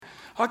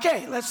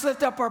Okay, let's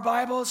lift up our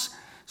Bibles,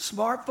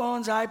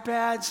 smartphones,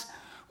 iPads,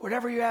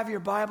 whatever you have your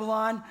Bible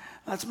on.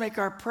 Let's make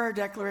our prayer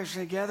declaration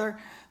together.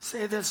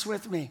 Say this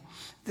with me.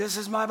 This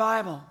is my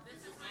Bible.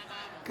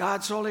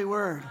 God's holy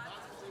word.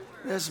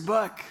 This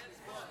book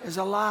is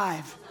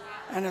alive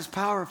and is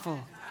powerful.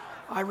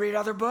 I read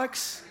other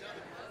books,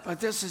 but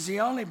this is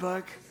the only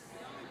book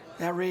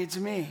that reads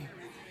me.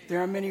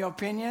 There are many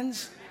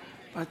opinions,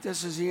 but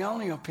this is the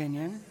only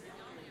opinion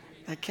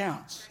that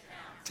counts.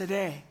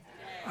 Today,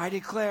 I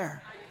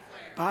declare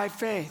by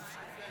faith,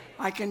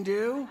 I can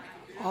do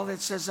all that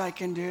says I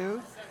can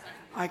do.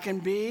 I can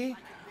be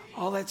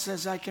all that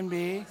says I can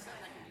be.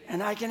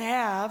 And I can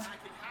have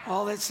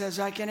all that says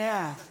I can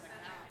have.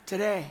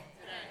 Today,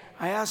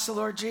 I ask the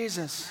Lord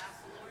Jesus,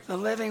 the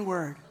living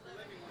word,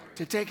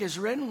 to take his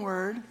written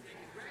word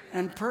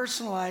and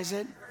personalize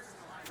it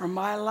for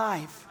my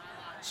life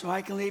so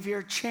I can leave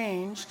here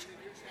changed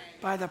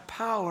by the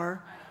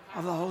power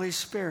of the Holy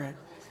Spirit.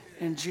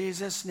 In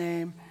Jesus'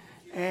 name,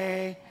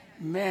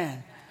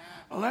 amen.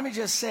 Well, let me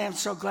just say I'm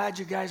so glad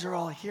you guys are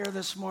all here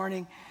this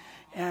morning.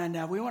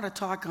 And we want to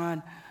talk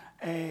on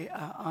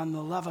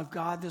the love of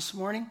God this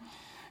morning.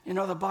 You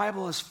know, the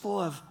Bible is full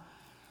of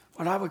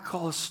what I would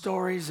call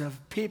stories of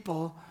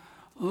people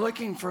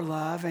looking for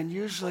love, and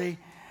usually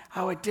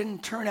how it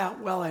didn't turn out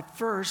well at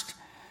first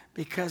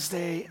because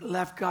they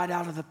left God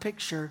out of the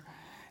picture.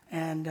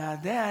 And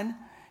then,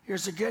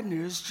 here's the good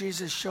news.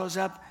 Jesus shows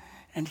up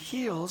and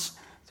heals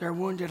their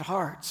wounded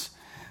hearts.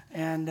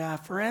 And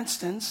for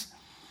instance,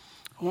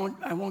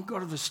 I won't go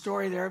to the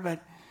story there, but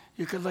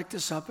you could look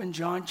this up in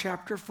John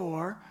chapter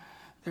 4.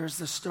 There's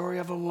the story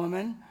of a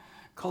woman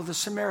called the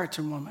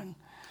Samaritan woman.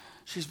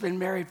 She's been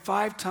married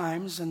 5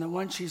 times, and the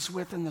one she's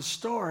with in the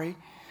story,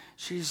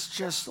 she's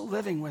just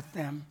living with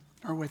them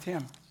or with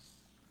him.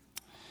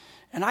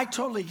 And I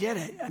totally get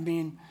it. I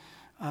mean,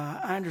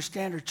 I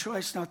understand her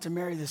choice not to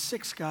marry the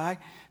 6th guy.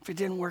 If it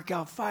didn't work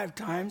out 5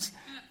 times,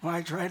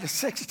 why try the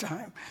 6th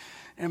time?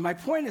 And my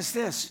point is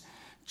this.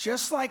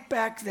 Just like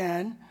back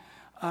then,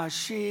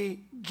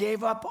 she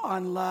gave up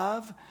on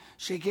love.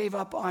 She gave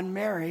up on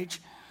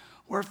marriage.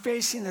 We're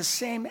facing the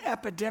same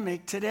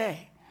epidemic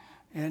today,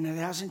 and it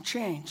hasn't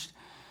changed.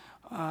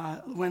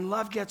 When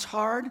love gets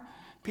hard,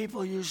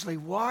 people usually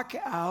walk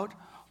out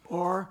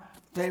or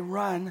they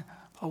run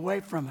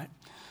away from it.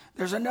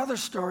 There's another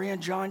story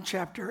in John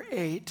chapter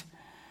 8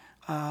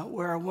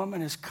 where a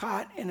woman is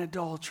caught in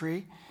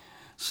adultery.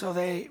 So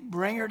they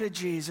bring her to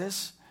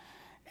Jesus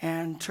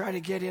and try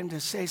to get him to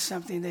say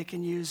something they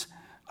can use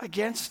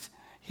against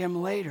him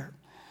later.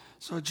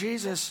 So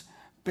Jesus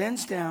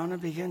bends down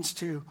and begins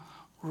to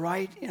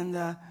write in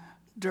the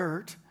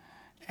dirt.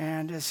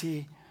 And as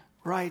he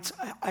writes,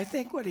 I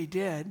think what he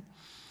did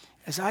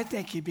is I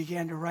think he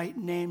began to write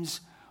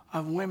names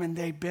of women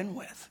they'd been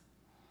with.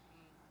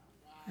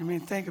 I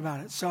mean, think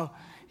about it. So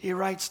he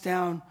writes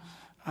down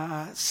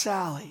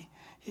Sally.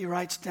 He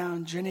writes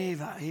down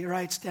Geneva. He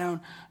writes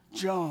down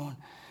Joan.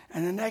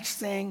 And the next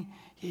thing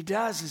he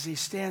does is he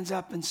stands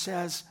up and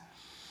says,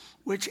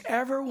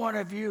 whichever one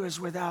of you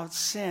is without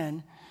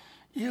sin,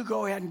 you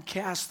go ahead and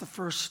cast the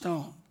first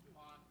stone.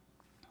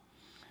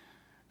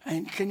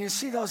 And can you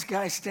see those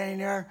guys standing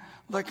there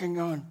looking,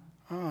 going,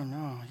 oh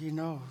no, he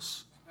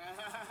knows.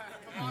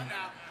 Come on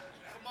now.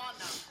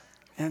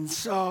 And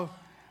so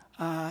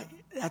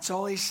that's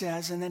all he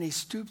says. And then he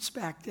stoops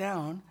back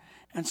down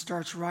and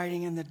starts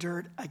writing in the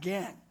dirt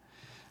again.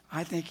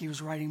 I think he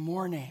was writing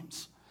more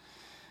names.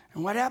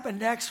 And what happened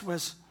next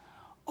was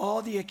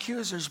all the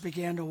accusers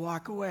began to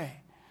walk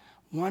away,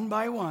 one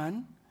by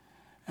one,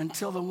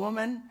 until the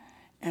woman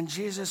and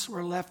Jesus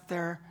were left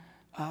there,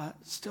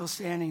 still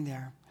standing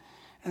there.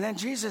 And then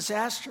Jesus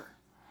asked her,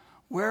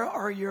 where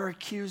are your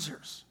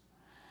accusers?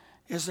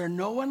 Is there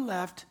no one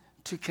left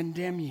to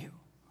condemn you?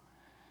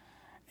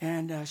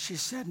 And she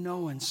said, no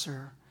one,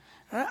 sir.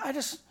 And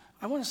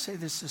I want to say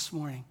this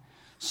morning.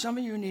 Some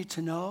of you need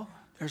to know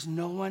there's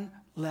no one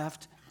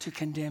left to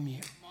condemn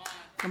you.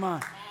 Come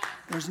on.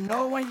 There's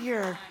no one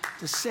here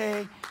to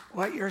say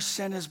what your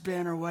sin has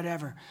been or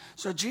whatever.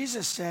 So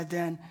Jesus said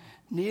then,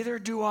 neither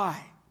do I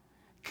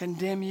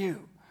condemn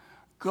you.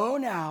 Go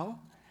now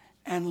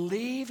and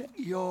leave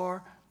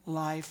your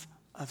life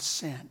of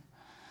sin.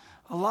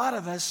 A lot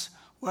of us,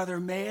 whether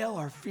male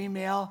or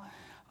female,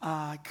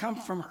 come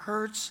from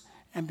hurts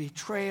and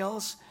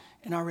betrayals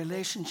in our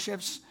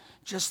relationships,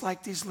 just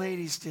like these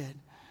ladies did.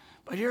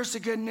 But here's the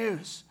good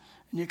news,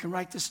 and you can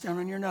write this down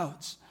on your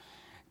notes.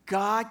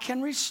 God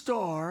can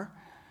restore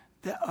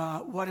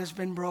what has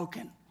been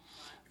broken.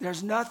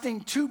 There's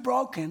nothing too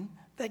broken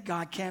that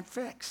God can't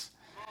fix.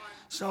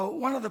 So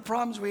one of the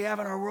problems we have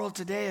in our world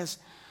today is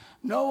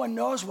no one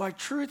knows what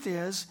truth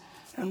is,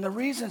 and the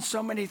reason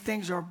so many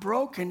things are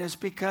broken is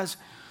because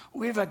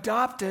we've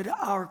adopted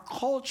our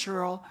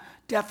cultural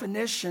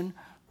definition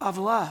of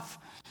love.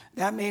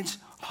 That means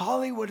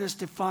Hollywood has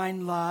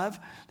defined love.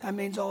 That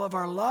means all of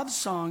our love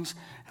songs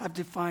have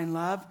defined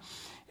love.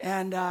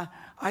 And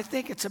I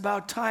think it's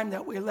about time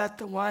that we let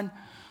the one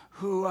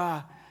who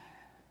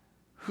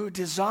who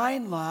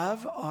design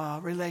love,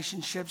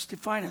 relationships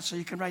define it. So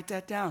you can write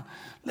that down.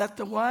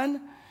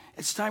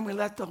 It's time we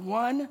let the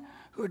one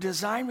who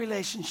design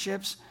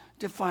relationships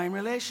define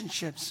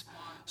relationships.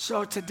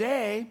 So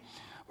today,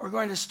 we're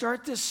going to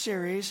start this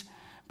series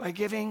by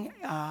giving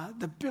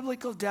the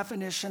biblical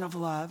definition of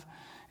love,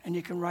 and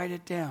you can write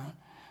it down.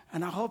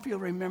 And I hope you'll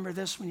remember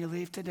this when you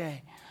leave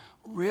today.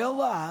 Real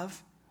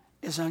love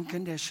is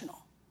unconditional.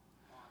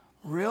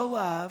 Real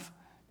love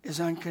is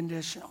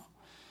unconditional.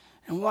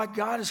 And what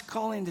God is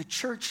calling the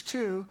church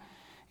to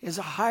is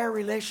a higher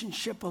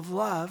relationship of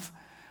love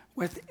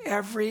with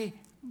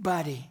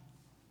everybody.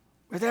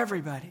 With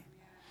everybody.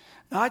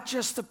 Not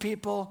just the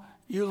people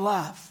you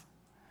love.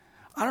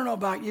 I don't know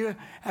about you.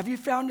 Have you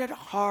found it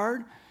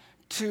hard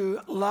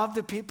to love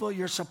the people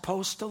you're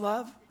supposed to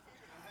love?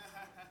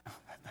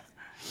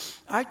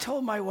 I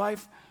told my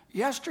wife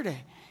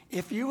yesterday,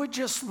 if you would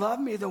just love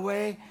me the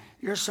way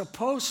you're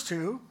supposed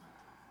to,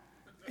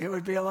 it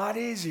would be a lot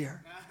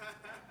easier.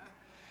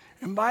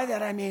 And by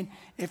that I mean,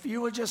 if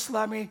you would just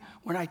love me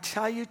when I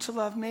tell you to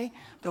love me,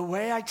 the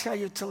way I tell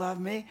you to love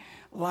me,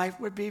 life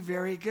would be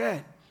very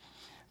good.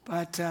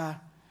 But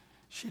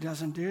she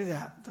doesn't do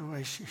that the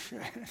way she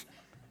should.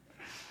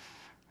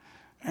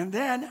 And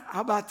then,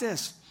 how about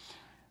this?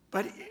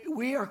 But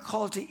we are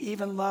called to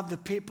even love the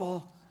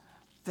people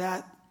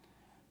that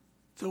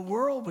the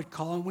world would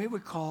call, and we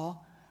would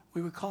call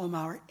them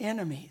our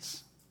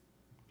enemies.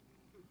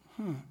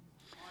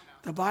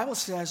 The Bible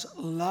says,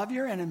 love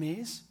your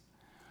enemies,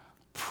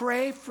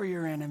 pray for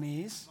your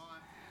enemies,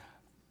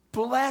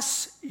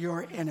 bless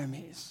your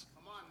enemies.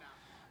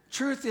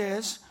 Truth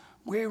is,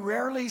 we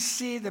rarely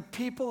see the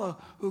people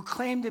who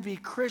claim to be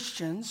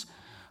Christians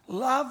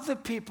love the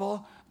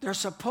people they're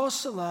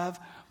supposed to love,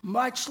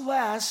 much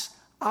less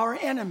our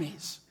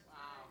enemies.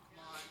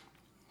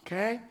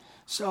 Okay?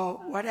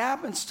 So what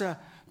happens to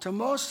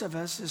most of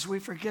us is we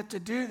forget to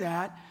do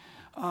that,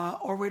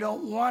 or we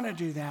don't want to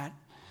do that.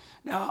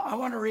 Now, I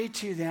want to read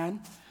to you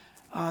then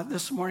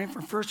this morning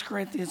from 1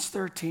 Corinthians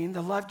 13,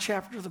 the love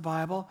chapter of the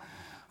Bible.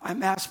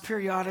 I'm asked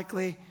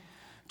periodically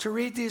to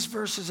read these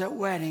verses at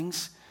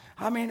weddings.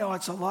 How many know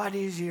it's a lot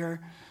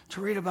easier to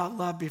read about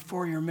love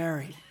before you're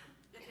married?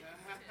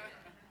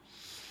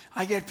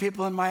 I get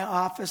people in my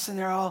office and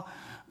they're all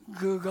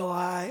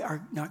googly-eyed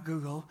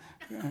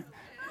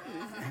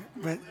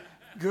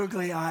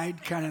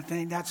kind of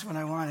thing. That's what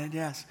I wanted,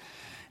 yes.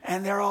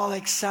 And they're all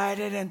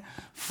excited and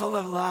full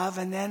of love,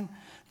 and then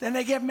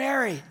they get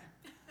married.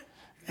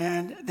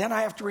 And then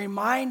I have to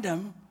remind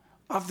them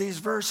of these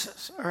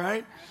verses, all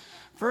right?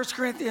 1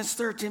 Corinthians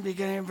 13,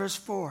 beginning in verse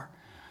 4.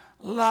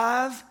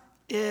 Love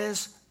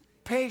is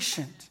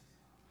patient.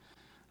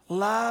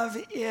 Love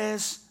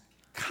is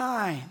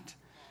kind.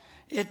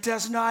 It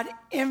does not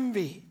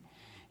envy.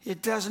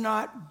 It does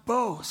not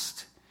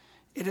boast.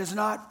 It is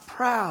not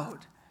proud.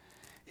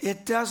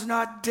 It does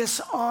not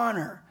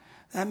dishonor.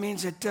 That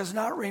means it does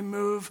not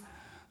remove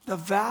the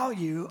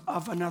value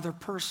of another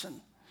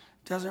person.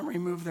 It doesn't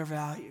remove their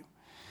value.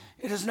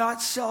 It is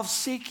not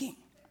self-seeking.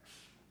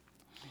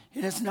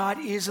 It is not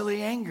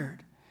easily angered.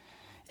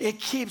 It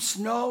keeps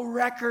no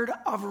record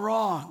of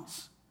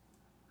wrongs.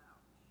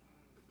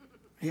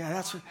 Yeah,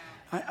 that's what,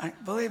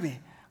 believe me,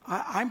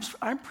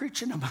 I'm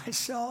preaching to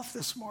myself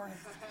this morning.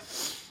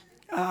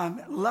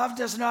 Love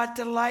does not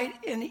delight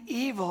in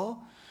evil,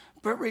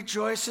 but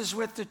rejoices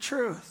with the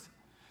truth.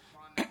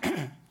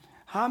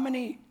 How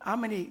many,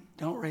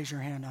 don't raise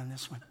your hand on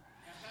this one,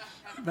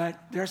 but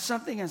there's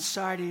something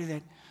inside of you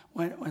that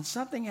when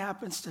something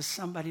happens to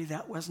somebody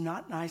that was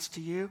not nice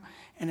to you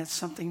and it's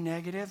something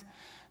negative,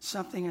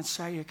 something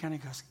inside you kind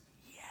of goes,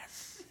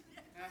 yes.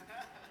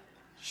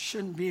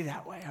 Shouldn't be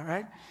that way, all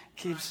right?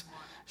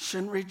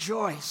 Shouldn't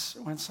rejoice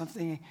when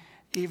something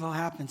evil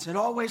happens. It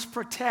always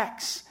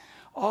protects,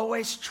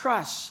 always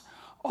trusts,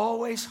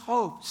 always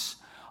hopes,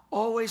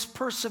 always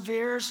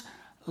perseveres.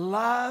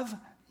 Love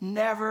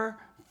never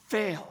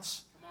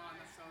fails. Come on,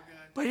 that's so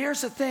good. But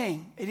here's the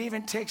thing. It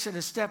even takes it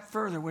a step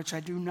further, which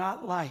I do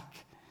not like.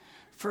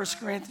 1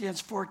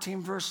 Corinthians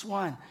 14, verse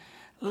 1.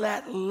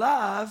 Let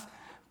love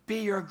be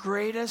your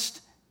greatest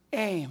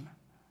aim.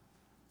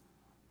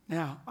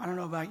 Now, I don't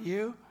know about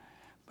you,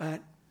 but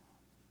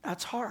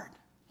that's hard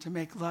to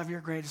make love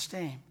your greatest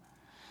aim.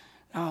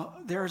 Now,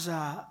 there's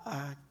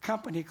a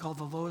company called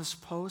the Lotus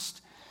Post.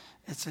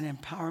 It's an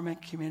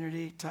empowerment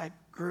community type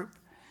group.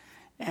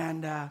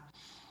 And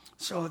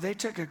so they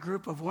took a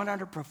group of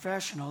 100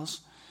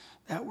 professionals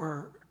that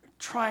were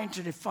trying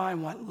to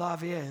define what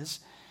love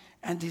is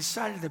and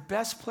decided the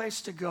best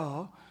place to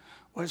go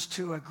was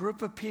to a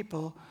group of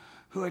people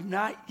who had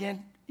not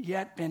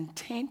yet been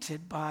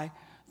tainted by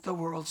the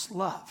world's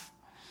love.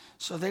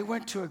 So they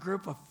went to a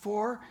group of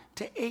 4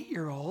 to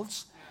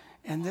 8-year-olds,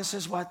 and this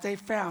is what they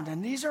found.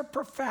 And these are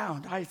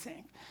profound, I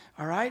think.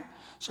 All right?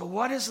 So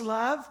what is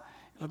love?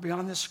 It'll be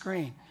on the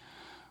screen.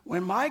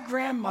 When my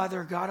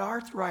grandmother got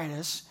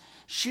arthritis,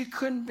 she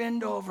couldn't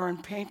bend over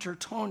and paint her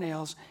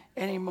toenails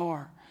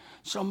anymore.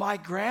 So my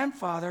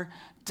grandfather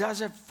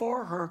does it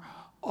for her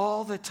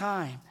all the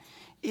time,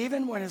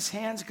 even when his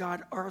hands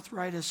got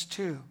arthritis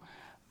too.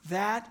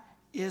 That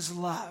is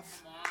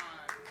love.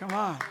 Come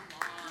on.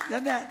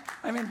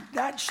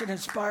 That should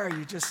inspire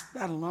you, just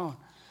that alone.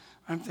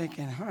 I'm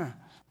thinking,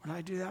 would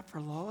I do that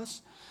for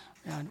Lois?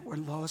 And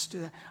would Lois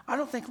do that? I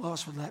don't think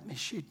Lois would let me.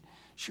 She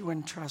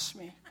wouldn't trust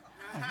me.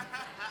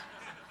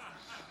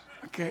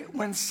 Okay,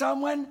 when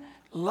someone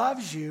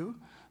loves you,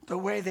 the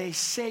way they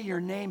say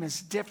your name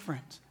is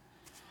different.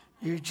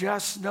 You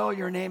just know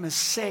your name is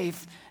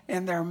safe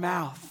in their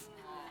mouth.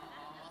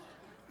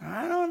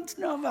 I don't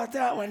know about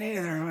that one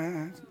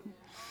either.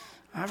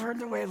 I've heard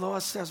the way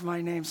Lois says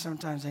my name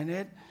sometimes, and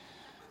it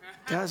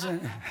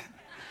doesn't.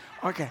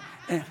 Okay.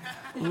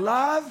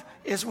 Love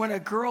is when a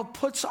girl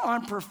puts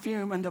on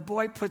perfume and the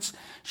boy puts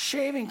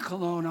shaving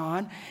cologne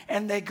on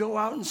and they go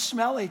out and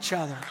smell each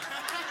other.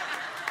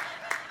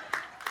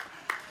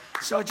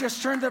 So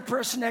just turn to the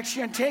person next to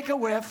you and take a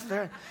whiff.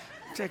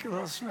 Take a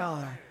little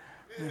smell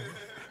there.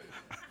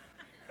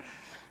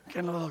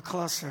 Getting a little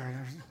closer.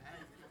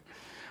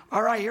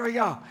 All right, here we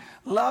go.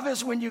 Love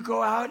is when you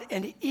go out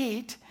and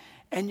eat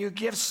and you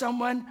give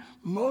someone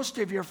most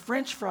of your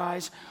French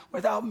fries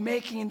without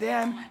making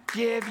them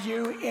give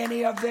you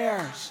any of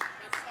theirs.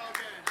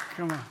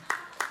 Come on.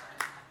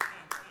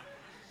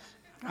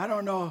 I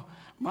don't know.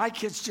 My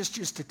kids just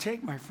used to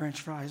take my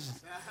French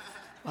fries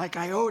like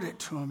I owed it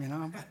to them, you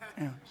know.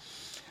 But,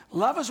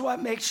 love is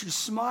what makes you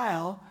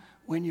smile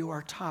when you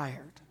are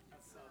tired.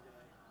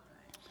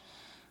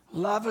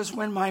 Love is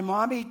when my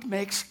mommy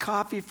makes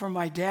coffee for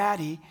my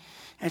daddy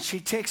and she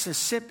takes a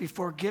sip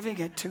before giving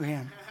it to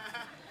him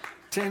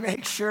to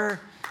make sure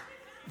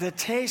the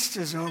taste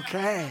is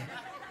okay.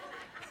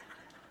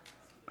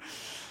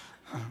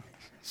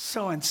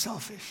 So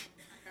unselfish.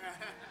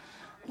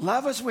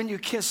 Love is when you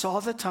kiss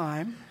all the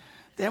time.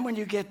 Then when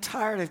you get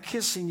tired of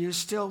kissing, you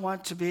still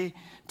want to be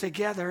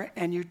together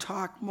and you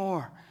talk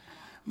more.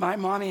 My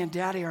mommy and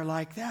daddy are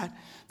like that.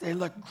 They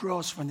look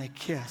gross when they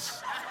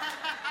kiss.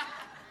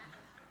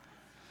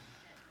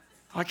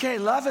 Okay,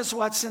 love is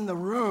what's in the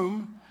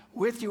room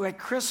with you at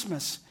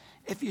Christmas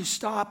if you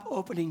stop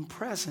opening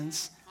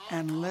presents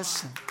and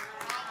listen.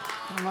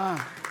 Come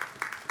on.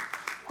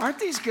 Aren't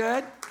these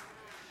good?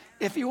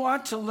 If you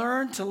want to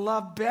learn to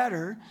love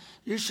better,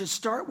 you should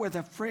start with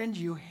a friend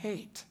you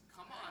hate.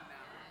 Come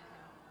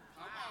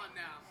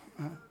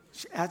on now.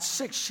 At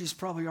 6, she's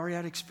probably already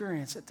had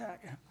experience at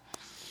that.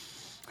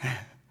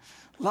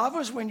 Love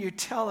is when you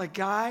tell a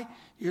guy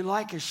you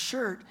like his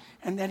shirt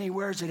and then he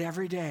wears it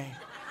every day.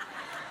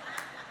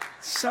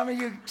 Some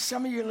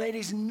of you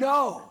ladies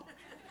know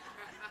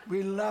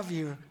we love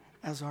you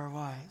as our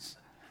wives.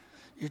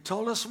 You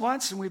told us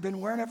once and we've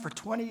been wearing it for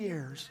 20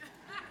 years.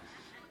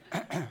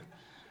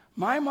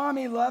 My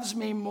mommy loves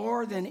me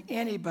more than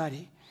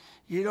anybody.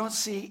 You don't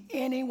see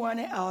anyone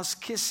else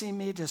kissing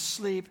me to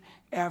sleep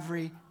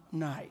every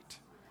night.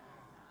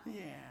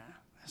 Yeah,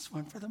 that's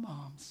one for the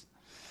moms.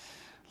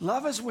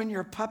 Love is when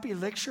your puppy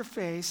licks your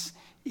face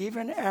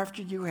even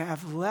after you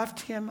have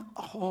left him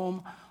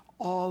home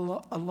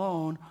all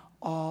alone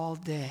all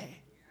day.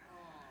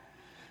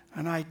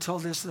 And I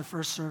told this the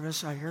first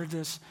service. I heard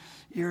this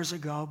years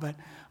ago, but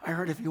I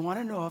heard if you want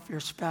to know if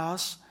your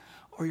spouse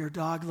or your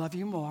dog love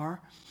you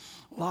more,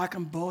 lock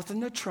them both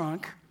in the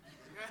trunk,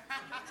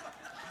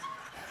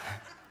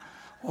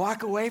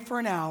 walk away for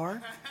an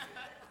hour,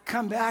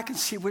 come back and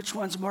see which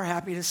one's more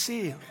happy to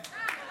see you.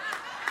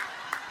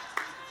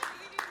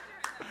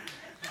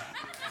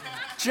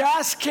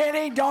 Just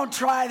kidding, don't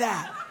try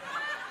that.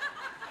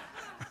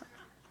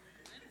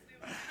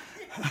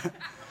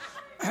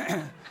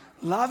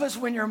 Love is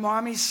when your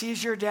mommy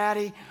sees your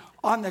daddy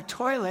on the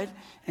toilet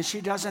and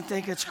she doesn't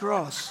think it's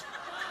gross.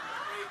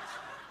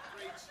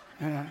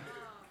 I'm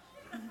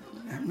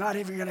not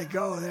even going to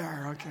go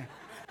there,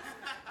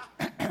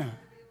 okay.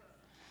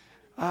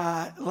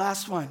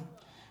 Last one.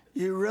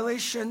 You really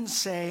shouldn't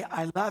say,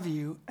 I love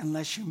you,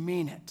 unless you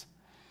mean it.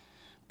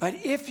 But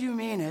if you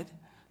mean it,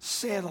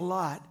 say it a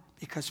lot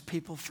because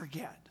people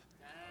forget.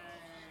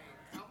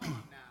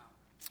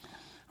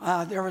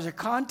 There was a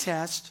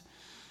contest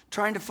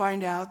trying to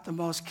find out the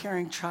most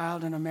caring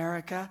child in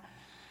America,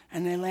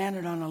 and they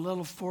landed on a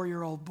little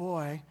 4-year-old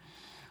boy.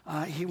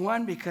 He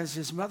won because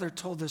his mother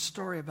told this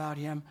story about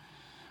him,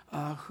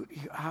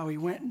 how he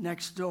went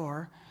next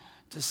door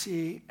to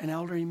see an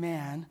elderly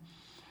man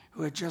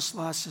who had just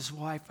lost his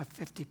wife of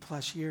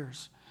 50-plus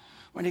years.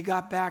 When he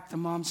got back, the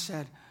mom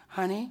said,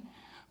 honey,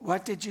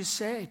 what did you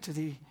say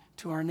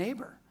to our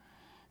neighbor?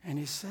 And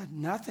he said,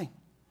 nothing.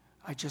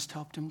 I just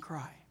helped him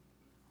cry.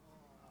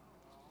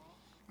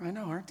 I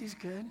know, aren't these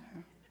good?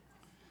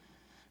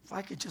 If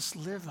I could just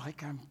live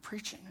like I'm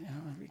preaching,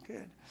 it'd be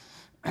good.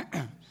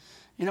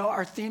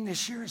 Our theme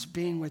this year is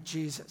being with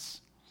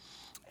Jesus.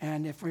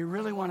 And if we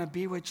really want to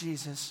be with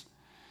Jesus,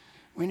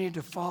 we need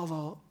to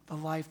follow the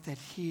life that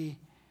he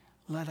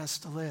led us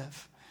to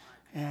live.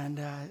 And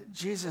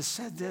Jesus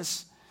said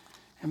this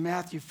in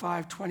Matthew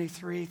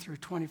 5:23 through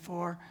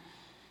 24.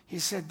 He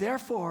said,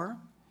 therefore,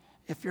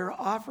 if you're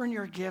offering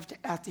your gift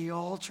at the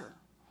altar,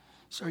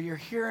 so you're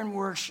here in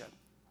worship,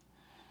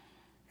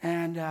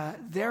 and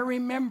there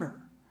remember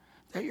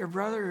that your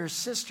brother or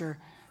sister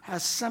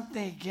has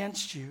something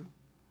against you,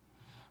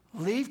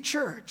 leave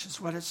church, is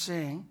what it's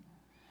saying.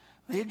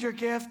 Leave your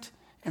gift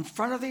in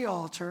front of the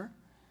altar.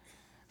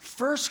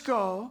 First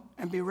go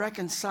and be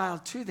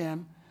reconciled to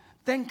them.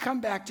 Then come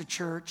back to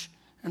church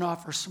and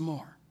offer some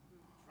more.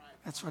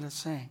 That's what it's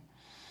saying.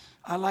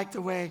 I like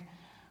the way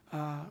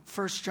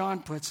 1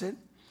 John puts it.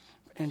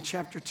 In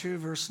chapter 2,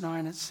 verse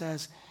 9, it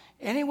says,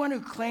 anyone who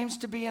claims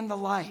to be in the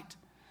light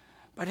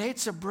but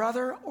hates a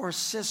brother or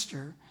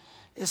sister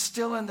is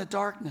still in the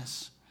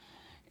darkness.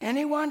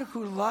 Anyone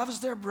who loves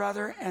their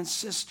brother and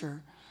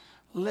sister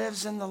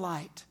lives in the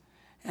light,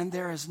 and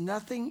there is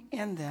nothing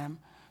in them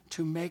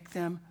to make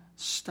them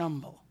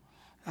stumble.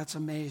 That's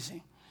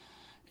amazing.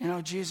 You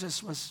know,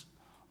 Jesus was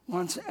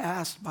once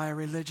asked by a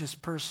religious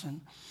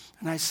person,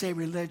 and I say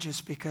religious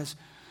because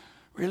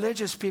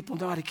religious people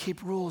know how to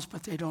keep rules,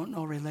 but they don't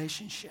know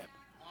relationship.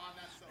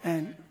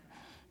 And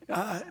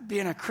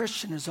being a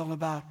Christian is all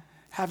about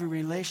having a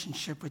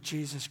relationship with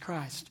Jesus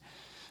Christ.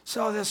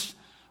 So this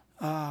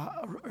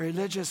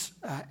religious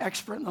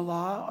expert in the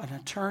law, an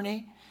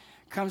attorney,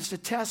 comes to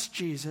test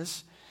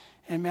Jesus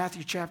in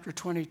Matthew chapter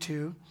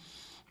 22.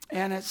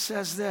 And it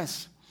says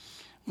this,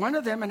 one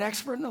of them, an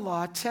expert in the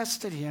law,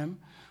 tested him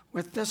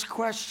with this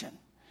question,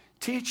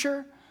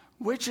 teacher,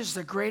 which is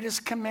the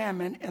greatest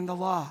commandment in the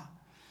law?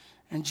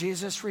 And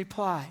Jesus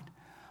replied,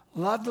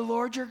 love the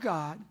Lord your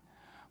God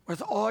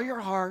with all your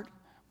heart,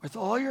 with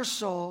all your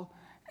soul,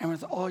 and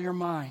with all your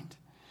mind.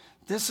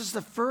 This is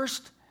the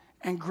first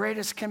and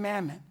greatest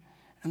commandment.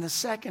 And the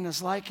second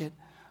is like it,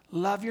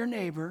 love your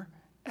neighbor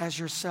as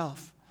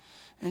yourself.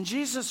 And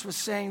Jesus was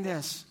saying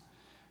this,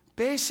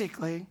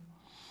 basically,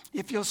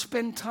 if you'll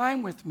spend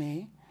time with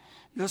me,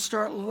 you'll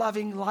start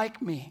loving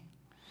like me.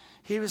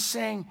 He was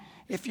saying,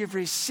 if you've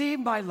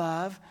received my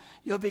love,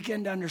 you'll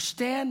begin to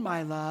understand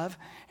my love.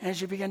 And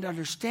as you begin to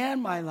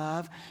understand my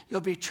love,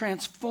 you'll be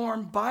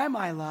transformed by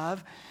my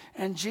love.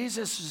 And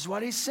Jesus is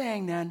what he's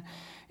saying then,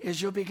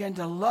 is you'll begin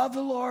to love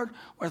the Lord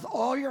with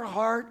all your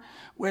heart,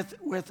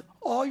 with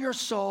all your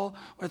soul,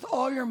 with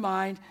all your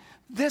mind.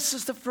 This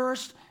is the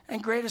first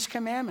and greatest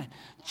commandment.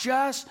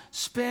 Just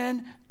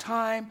spend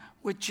time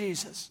with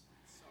Jesus.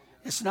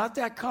 It's not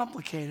that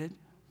complicated,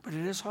 but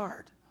it is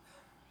hard.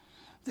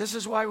 This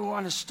is why we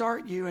want to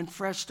start you in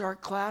Fresh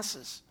Start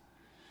classes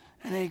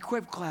and in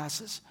Equip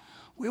classes.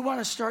 We want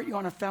to start you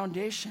on a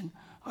foundation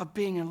of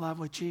being in love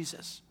with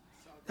Jesus.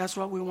 That's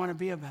what we want to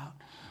be about.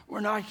 We're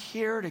not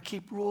here to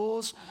keep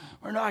rules.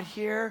 We're not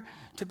here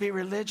to be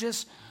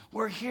religious.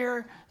 We're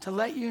here to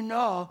let you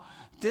know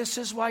this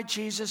is why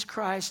Jesus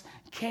Christ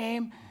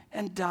came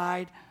and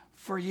died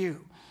for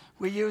you.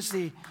 We use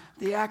the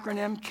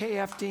acronym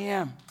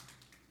KFDM.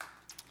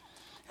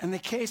 And the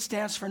K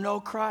stands for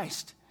Know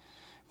Christ.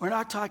 We're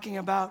not talking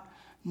about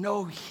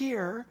know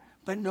here,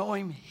 but know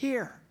him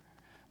here.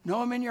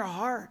 Know him in your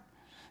heart.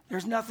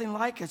 There's nothing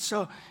like it.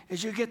 So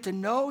as you get to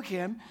know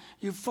him,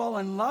 you fall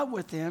in love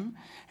with him,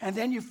 and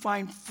then you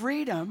find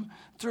freedom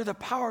through the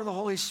power of the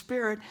Holy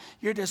Spirit.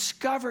 You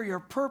discover your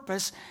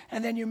purpose,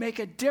 and then you make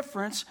a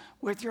difference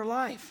with your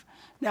life.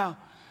 Now,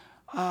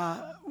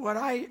 what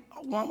I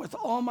want with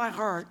all my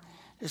heart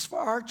is for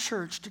our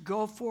church to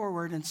go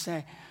forward and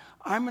say,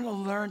 I'm going to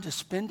learn to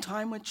spend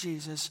time with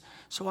Jesus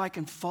so I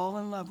can fall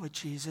in love with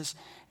Jesus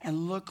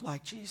and look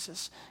like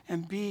Jesus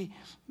and be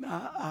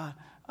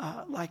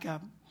like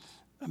a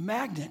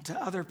magnet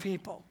to other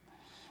people.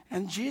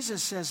 And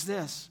Jesus says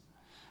this,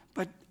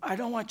 but I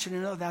don't want you to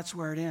know that's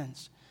where it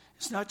ends.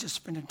 It's not just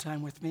spending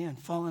time with me and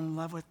falling in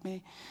love with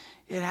me.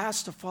 It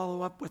has to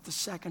follow up with the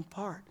second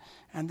part,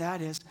 and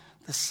that is,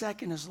 the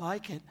second is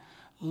like it,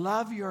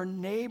 love your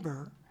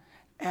neighbor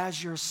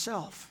as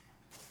yourself.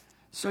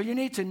 So you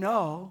need to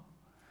know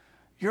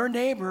your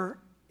neighbor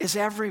is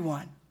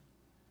everyone.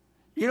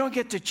 You don't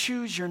get to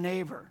choose your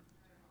neighbor.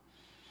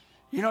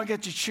 You don't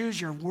get to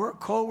choose your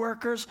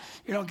co-workers.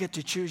 You don't get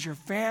to choose your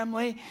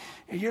family.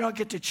 And you don't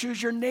get to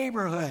choose your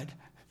neighborhood.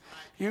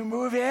 You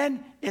move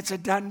in, it's a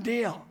done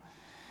deal.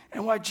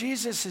 And what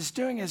Jesus is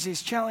doing is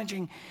he's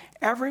challenging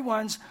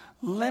everyone's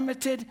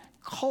limited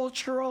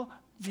cultural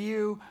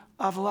view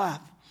of love.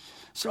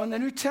 So in the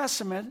New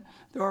Testament,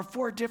 there are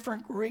 4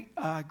 different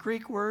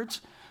Greek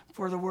words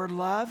for the word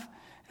love.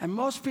 And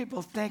most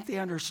people think they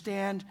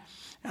understand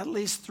at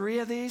least 3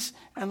 of these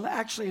and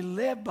actually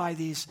live by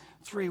these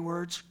 3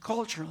 words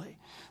culturally.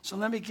 So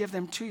let me give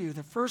them to you.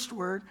 The first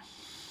word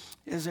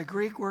is a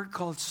Greek word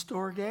called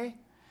storge.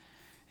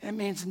 It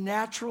means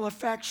natural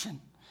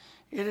affection.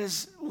 It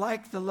is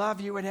like the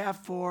love you would have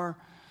for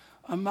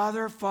a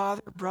mother,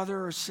 father,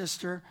 brother, or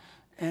sister,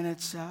 and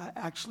it's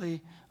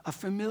actually a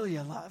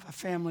familial love, a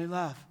family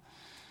love.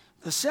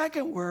 The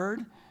second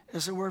word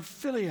is the word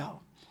phileo.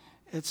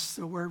 It's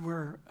the word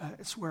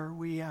where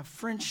we have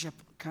friendship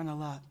kind of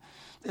love.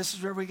 This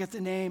is where we get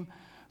the name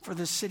for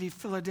the city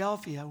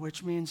Philadelphia,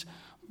 which means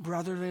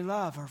brotherly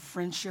love or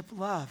friendship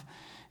love.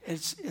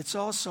 It's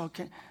also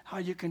how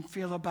you can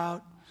feel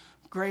about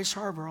Grace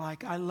Harbor.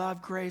 Like, I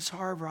love Grace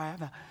Harbor. I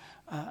have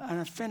an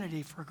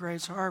affinity for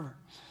Grace Harbor.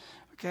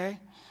 Okay?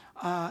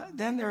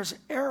 Then there's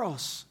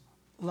eros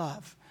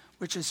love,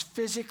 which is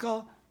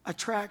physical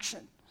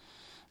attraction.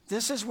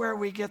 This is where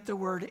we get the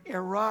word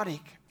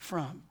erotic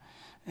from.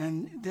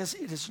 And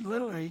it is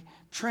literally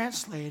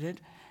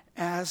translated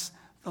as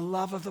the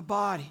love of the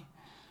body.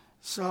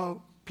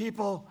 So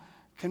people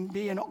can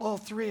be in all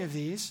three of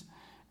these,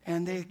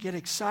 and they get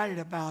excited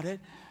about it.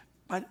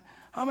 But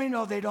how many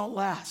know they don't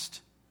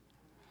last?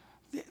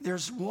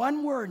 There's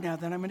one word now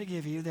that I'm going to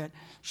give you that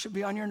should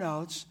be on your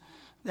notes,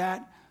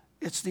 that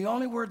it's the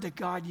only word that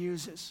God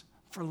uses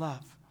for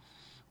love.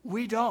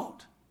 We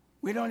don't.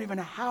 We don't even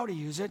know how to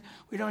use it.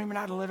 We don't even know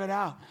how to live it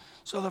out.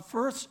 So the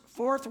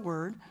fourth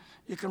word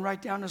you can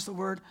write down as the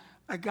word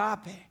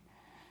agape,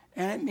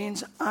 and it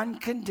means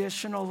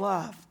unconditional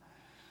love.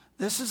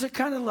 This is the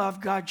kind of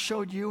love God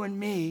showed you and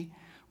me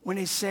when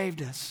he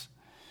saved us.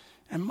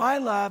 And my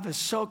love is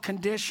so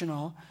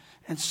conditional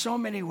in so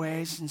many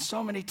ways and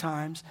so many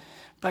times.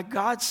 But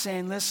God's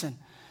saying, listen,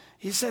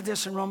 he said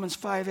this in Romans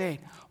 5:8.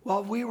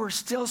 While we were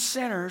still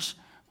sinners,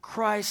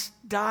 Christ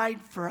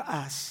died for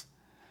us.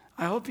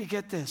 I hope you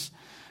get this.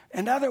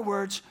 In other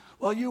words,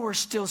 while you were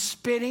still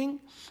spitting,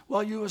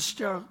 while you were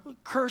still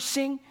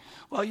cursing,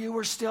 while you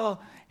were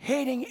still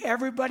hating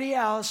everybody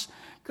else,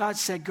 God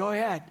said, go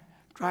ahead,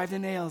 drive the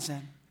nails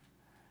in.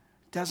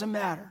 Doesn't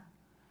matter.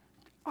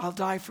 I'll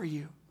die for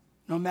you,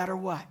 no matter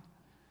what.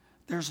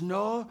 There's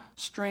no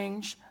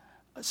strings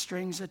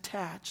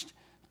attached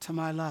to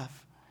my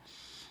love.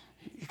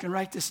 You can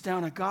write this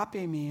down.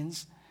 Agape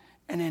means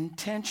an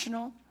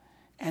intentional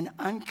and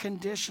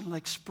unconditional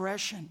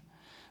expression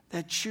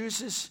that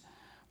chooses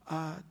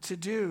to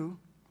do,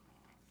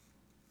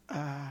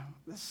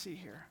 let's see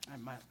here, I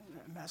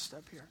messed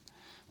up here,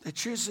 that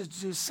chooses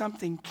to do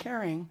something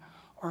caring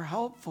or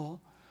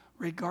helpful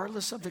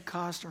regardless of the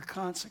cost or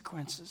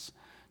consequences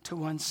to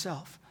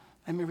oneself.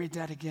 Let me read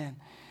that again.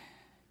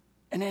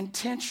 An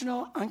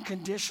intentional,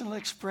 unconditional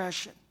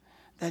expression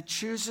that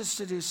chooses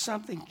to do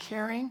something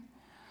caring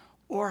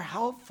or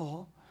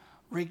helpful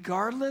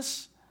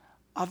regardless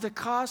of the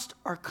cost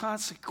or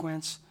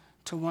consequence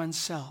to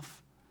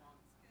oneself.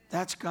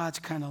 That's God's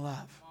kind of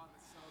love.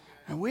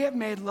 And we have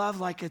made love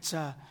like it's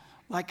a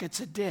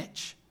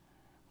ditch.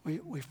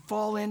 We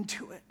fall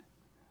into it.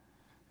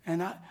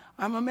 And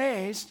I'm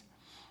amazed,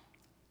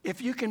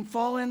 if you can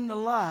fall into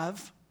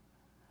love,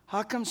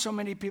 how come so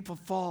many people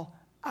fall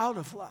out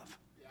of love?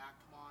 Yeah,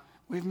 come on.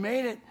 We've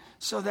made it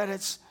so that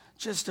it's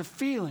just a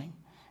feeling.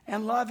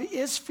 And love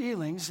is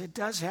feelings. It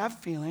does have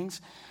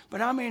feelings.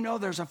 But how many know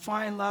there's a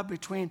fine love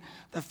between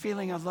the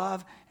feeling of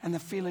love and the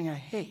feeling of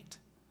hate?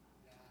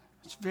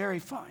 It's very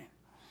fine.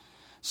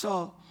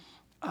 So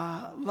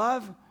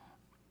love,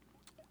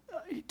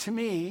 to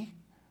me,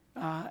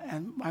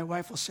 and my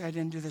wife will say I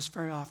didn't do this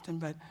very often,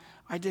 but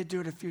I did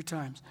do it a few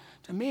times.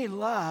 To me,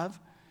 love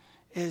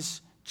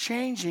is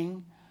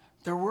changing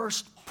the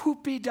worst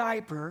poopy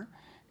diaper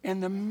in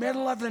the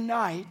middle of the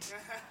night,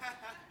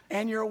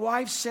 and your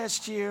wife says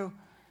to you,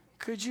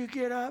 could you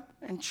get up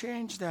and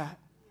change that?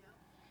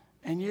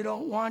 And you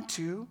don't want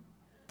to,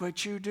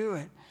 but you do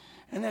it.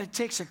 And then it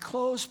takes a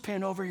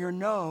clothespin over your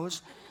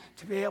nose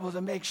to be able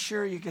to make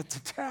sure you get the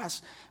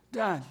task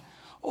done.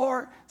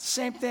 Or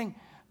same thing,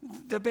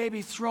 the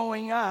baby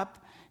throwing up,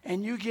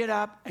 and you get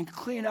up and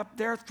clean up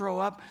their throw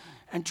up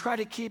and try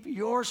to keep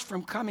yours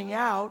from coming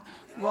out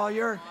while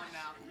you're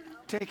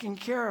taking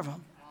care of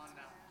them.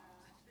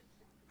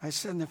 I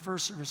said in the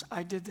first service,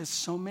 I did this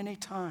so many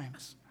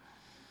times.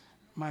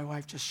 My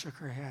wife just shook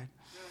her head.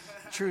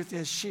 Truth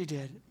is, she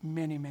did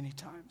many, many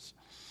times.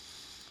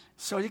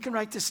 So you can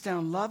write this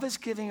down. Love is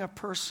giving a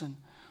person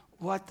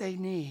what they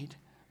need,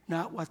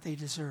 not what they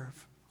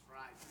deserve.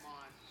 Right, come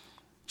on.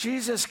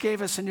 Jesus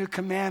gave us a new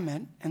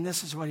commandment, and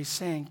this is what he's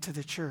saying to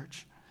the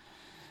church.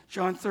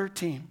 John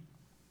 13,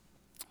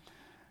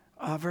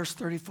 verse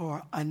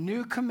 34. A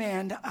new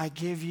command I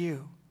give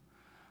you,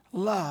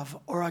 love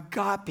or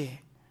agape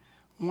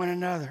one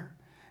another,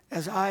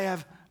 as I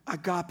have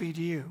agape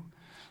to you.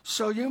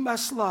 So you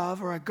must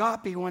love or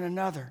agape one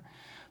another.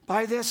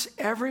 By this,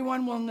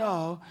 everyone will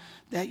know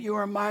that you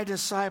are my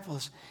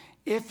disciples,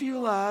 if you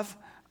love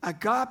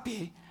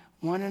agape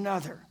one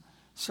another.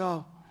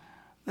 So,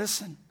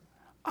 listen,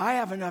 I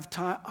have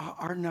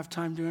hard enough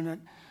time doing it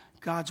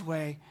God's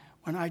way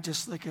when I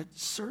just look at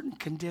certain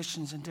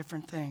conditions and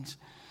different things.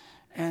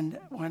 And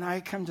when I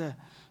come to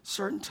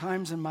certain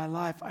times in my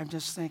life, I'm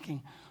just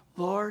thinking,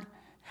 Lord,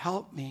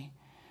 help me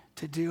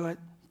to do it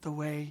the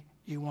way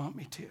you want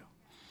me to.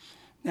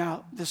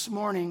 Now, this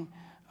morning,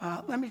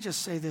 let me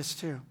just say this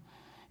too.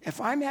 If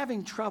I'm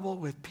having trouble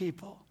with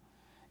people,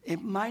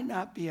 it might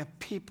not be a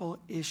people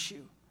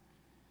issue.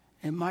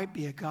 It might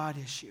be a God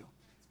issue.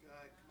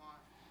 Good. Come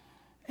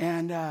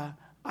on. And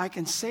I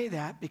can say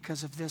that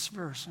because of this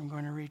verse I'm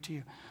going to read to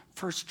you.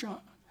 1 John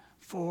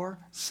 4,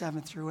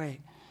 7 through 8.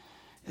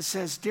 It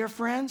says, dear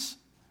friends,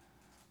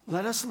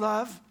 let us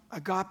love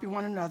agape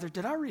one another.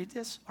 Did I read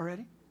this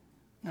already?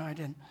 No, I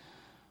didn't.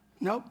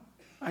 Nope,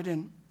 I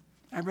didn't.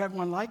 I read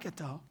one like it,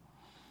 though.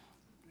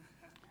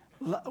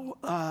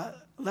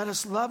 Let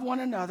us love one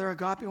another,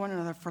 agape one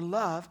another, for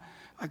love,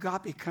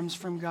 agape, comes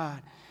from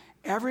God.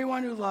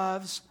 Everyone who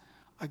loves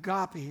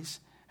agapes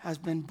has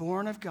been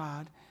born of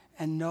God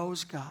and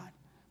knows God.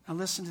 Now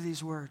listen to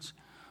these words.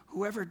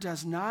 Whoever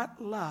does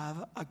not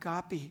love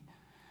agape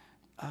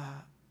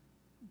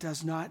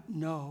does not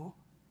know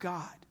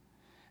God.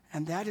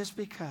 And that is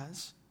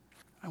because,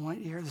 I want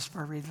you to hear this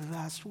before I read the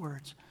last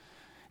words.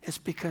 It's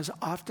because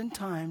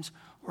oftentimes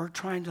we're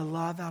trying to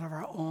love out of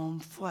our own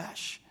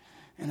flesh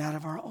and out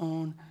of our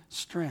own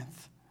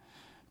strength.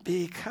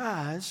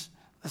 Because,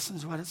 listen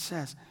to what it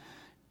says.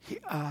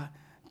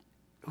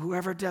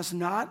 Whoever does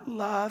not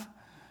love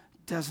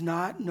does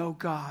not know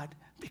God,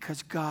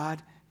 because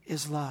God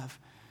is love.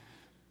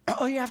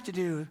 All you have to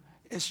do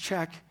is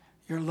check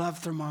your love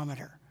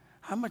thermometer.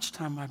 How much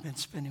time have I been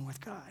spending with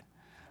God?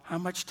 How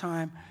much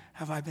time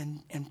have I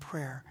been in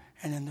prayer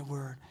and in the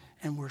Word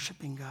and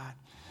worshiping God?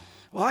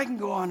 Well, I can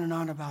go on and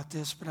on about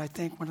this, but I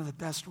think one of the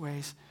best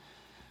ways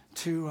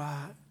to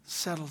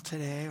settle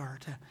today or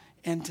to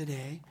end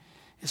today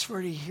is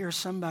for you to hear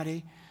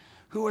somebody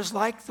who was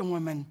like the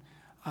woman,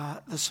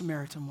 the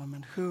Samaritan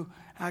woman, who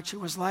actually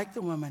was like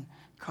the woman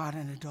caught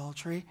in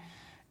adultery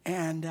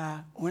and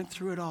went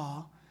through it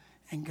all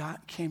and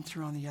came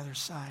through on the other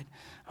side.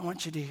 I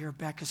want you to hear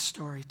Becca's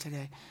story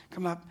today.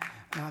 Come up,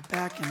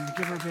 Beck, and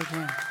give her a big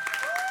hand.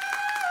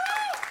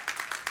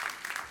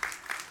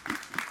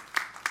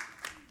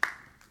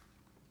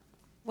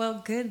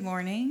 Well, good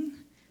morning.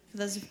 For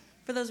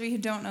those of you who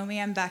don't know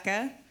me, I'm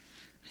Becca.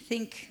 I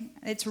think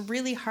it's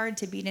really hard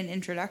to beat an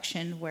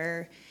introduction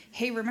where,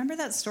 hey, remember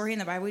that story in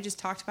the Bible we just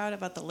talked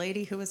about the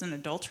lady who was an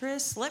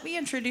adulteress? Let me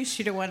introduce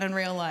you to one in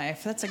real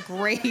life. It's a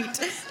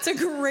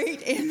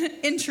great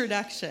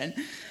introduction.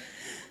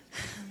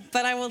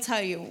 But I will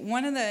tell you,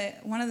 one of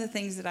the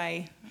things that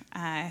I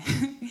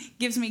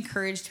gives me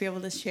courage to be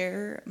able to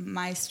share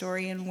my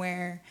story and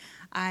where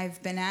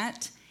I've been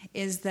at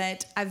is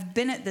that I've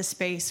been at this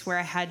space where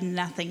I had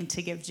nothing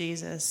to give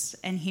Jesus,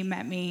 and he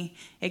met me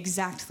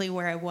exactly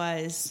where I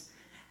was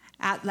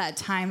at that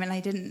time, and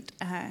I didn't,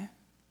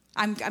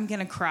 I'm going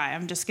to cry.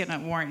 I'm just going to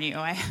warn you.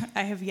 I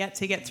have yet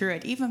to get through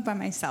it, even by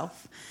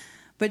myself.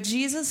 But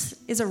Jesus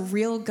is a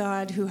real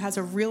God who has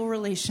a real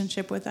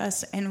relationship with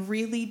us and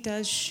really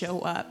does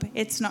show up.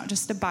 It's not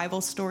just a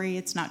Bible story.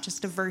 It's not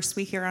just a verse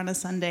we hear on a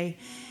Sunday.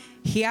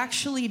 He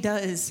actually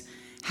does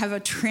have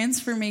a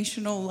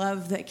transformational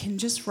love that can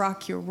just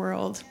rock your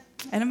world.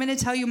 And I'm going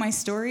to tell you my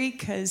story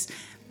because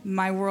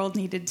my world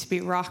needed to be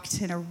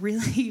rocked in a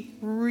really,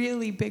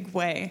 really big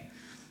way.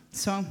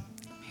 So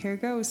here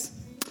it goes.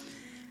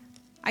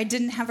 I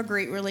didn't have a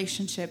great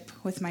relationship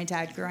with my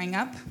dad growing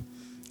up.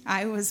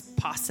 I was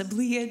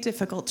possibly a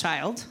difficult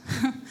child,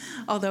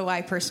 although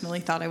I personally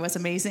thought I was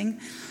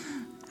amazing.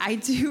 I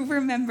do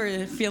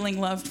remember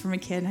feeling loved from a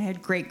kid. I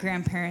had great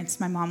grandparents.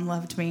 My mom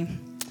loved me.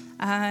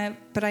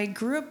 But I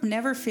grew up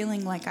never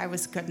feeling like I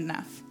was good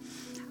enough.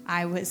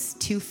 I was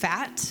too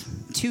fat,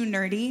 too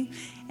nerdy,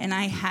 and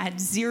I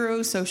had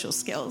zero social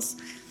skills.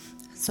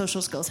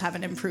 Social skills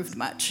haven't improved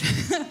much.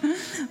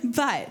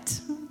 But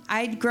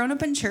I'd grown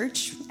up in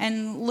church,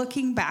 and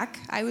looking back,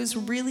 I was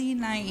really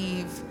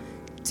naive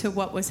to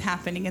what was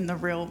happening in the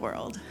real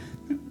world.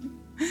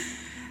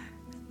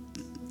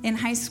 In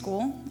high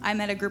school, I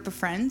met a group of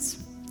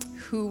friends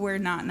who were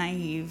not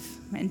naive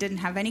and didn't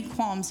have any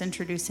qualms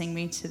introducing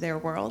me to their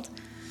world.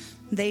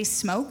 They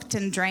smoked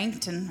and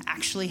drank and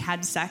actually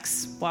had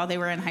sex while they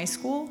were in high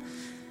school.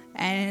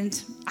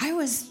 And I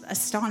was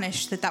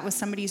astonished that that was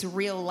somebody's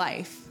real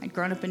life. I'd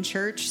grown up in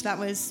church. That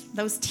was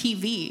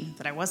TV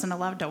that I wasn't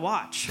allowed to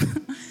watch.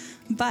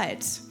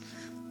 But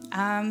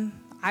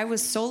I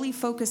was solely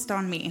focused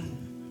on me.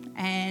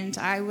 And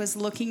I was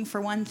looking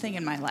for one thing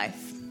in my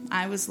life.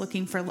 I was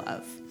looking for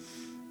love.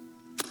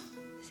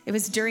 It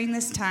was during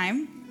this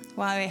time,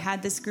 while I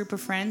had this group of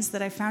friends,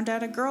 that I found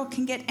out a girl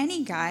can get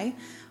any guy.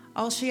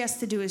 All she has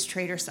to do is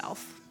trade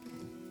herself.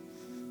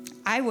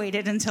 I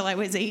waited until I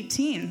was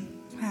 18.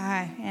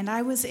 And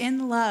I was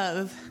in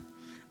love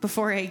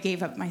before I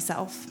gave up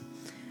myself.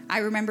 I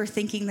remember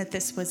thinking that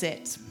this was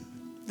it.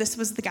 This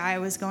was the guy I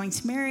was going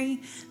to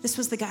marry. This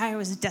was the guy I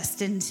was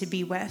destined to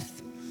be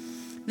with.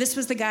 This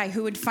was the guy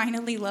who would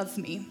finally love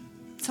me.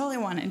 That's all I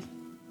wanted.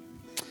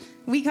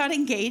 We got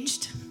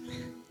engaged.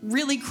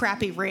 Really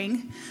crappy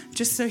ring,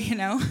 just so you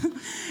know.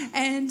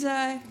 And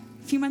a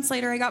few months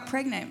later, I got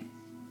pregnant.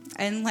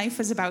 And life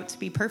was about to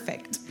be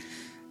perfect.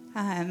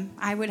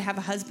 I would have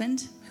a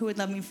husband who would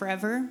love me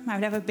forever. I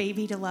would have a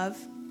baby to love.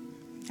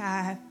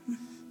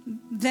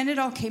 Then it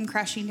all came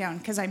crashing down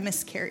because I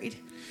miscarried.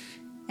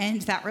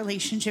 And that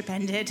relationship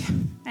ended,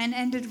 and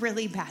ended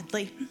really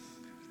badly.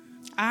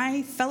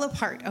 I fell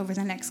apart over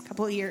the next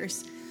couple of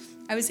years.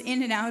 I was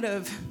in and out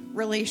of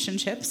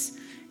relationships,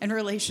 and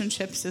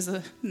relationships is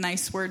a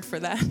nice word for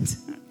that.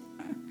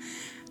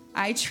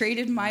 I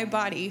traded my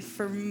body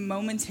for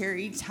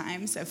momentary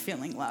times of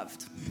feeling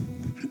loved.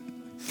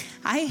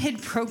 I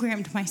had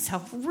programmed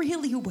myself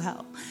really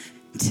well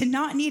to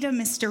not need a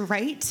Mr.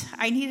 Right.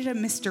 I needed a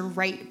Mr.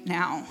 Right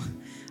now.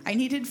 I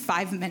needed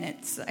 5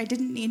 minutes. I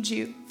didn't need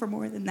you for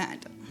more than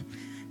that.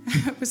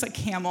 I was a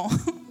camel.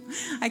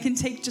 I can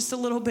take just a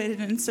little bit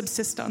and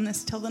subsist on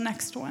this till the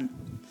next one.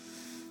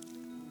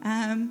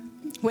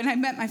 When I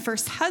met my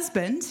first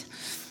husband,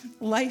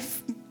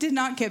 life did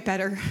not get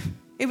better.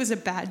 It was a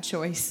bad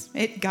choice.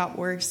 It got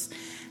worse.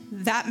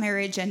 That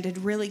marriage ended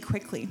really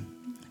quickly.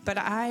 But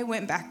I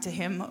went back to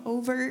him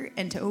over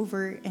and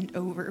over and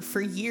over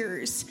for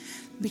years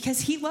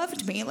because he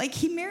loved me like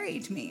he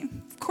married me.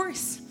 Of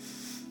course.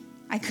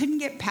 I couldn't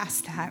get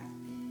past that.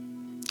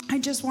 I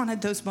just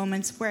wanted those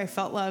moments where I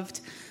felt loved.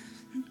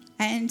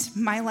 And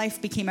my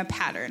life became a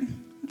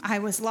pattern. I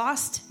was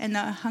lost, and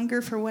the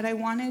hunger for what I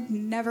wanted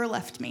never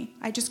left me.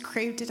 I just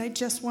craved it. I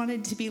just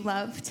wanted to be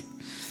loved.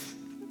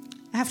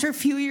 After a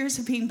few years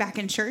of being back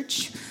in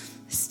church,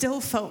 still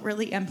felt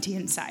really empty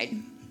inside.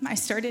 I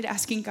started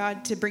asking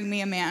God to bring me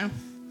a man.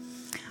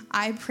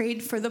 I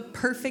prayed for the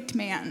perfect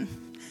man.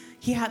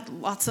 He had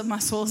lots of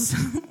muscles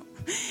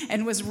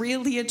and was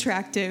really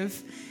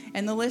attractive,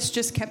 and the list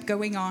just kept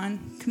going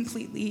on,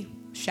 completely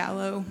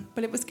shallow,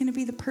 but it was going to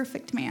be the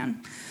perfect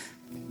man.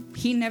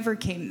 He never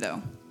came,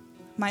 though.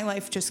 My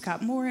life just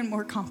got more and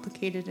more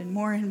complicated and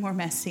more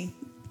messy.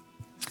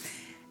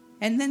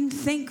 And then,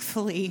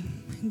 thankfully,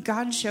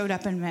 God showed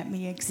up and met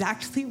me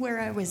exactly where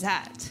I was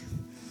at.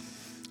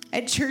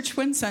 At church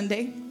one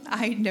Sunday,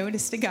 I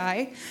noticed a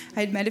guy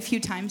I'd met a few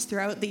times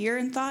throughout the year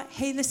and thought,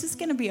 hey, this is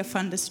going to be a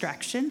fun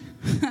distraction.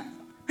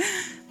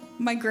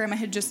 My grandma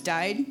had just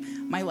died.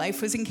 My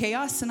life was in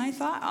chaos, and I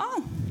thought,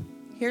 oh,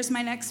 here's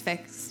my next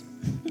fix.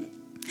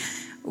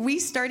 We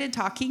started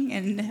talking,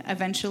 and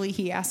eventually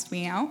he asked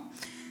me out.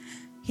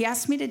 He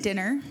asked me to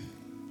dinner,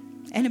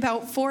 and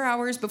about 4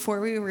 hours before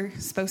we were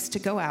supposed to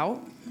go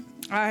out,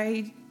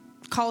 I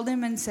called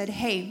him and said,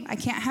 hey, I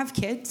can't have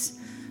kids,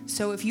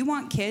 so if you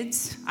want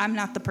kids, I'm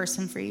not the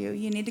person for you.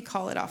 You need to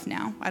call it off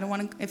now. I don't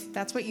want to, if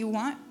that's what you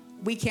want,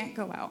 we can't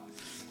go out.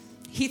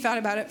 He thought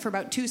about it for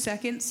about 2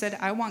 seconds, said,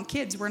 I want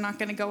kids, we're not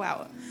going to go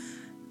out.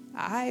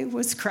 I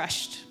was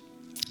crushed.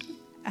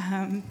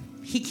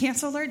 He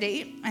canceled our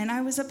date, and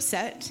I was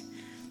upset,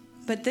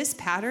 but this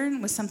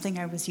pattern was something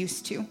I was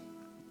used to.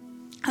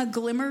 A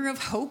glimmer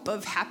of hope,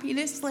 of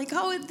happiness, like,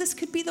 oh, this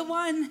could be the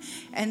one,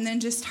 and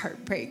then just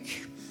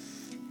heartbreak.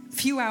 A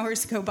few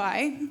hours go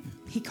by,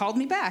 he called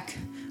me back.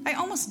 I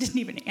almost didn't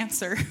even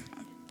answer.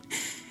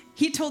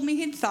 He told me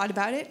he'd thought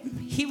about it.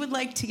 He would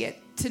like to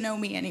get to know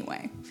me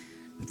anyway.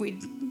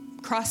 We'd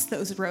cross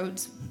those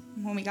roads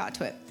when we got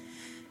to it.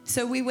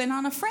 So we went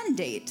on a friend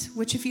date,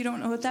 which if you don't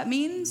know what that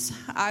means,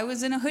 I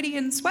was in a hoodie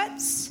and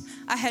sweats.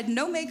 I had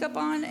no makeup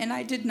on, and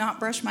I did not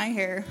brush my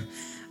hair.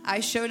 I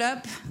showed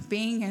up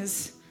being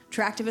as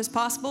attractive as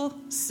possible.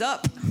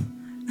 Sup?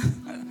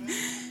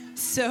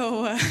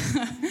 So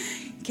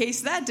in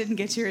case that didn't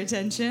get your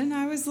attention,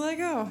 I was like,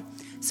 oh.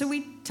 So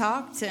we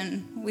talked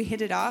and we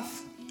hit it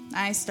off.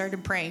 I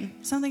started praying,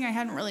 something I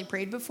hadn't really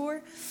prayed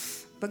before.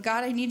 But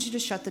God, I need you to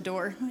shut the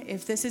door.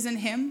 If this isn't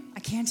him, I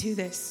can't do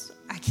this.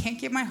 I can't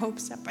get my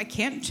hopes up. I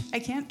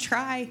can't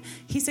try.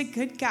 He's a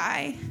good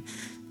guy.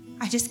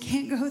 I just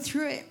can't go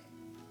through it.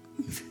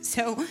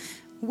 So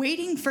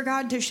waiting for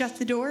God to shut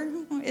the door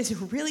is a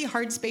really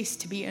hard space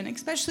to be in,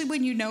 especially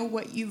when you know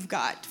what you've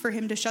got for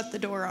him to shut the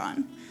door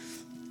on.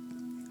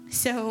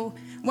 So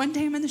one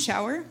day I'm in the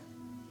shower,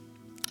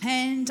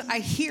 and I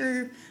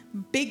hear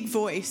big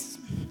voice,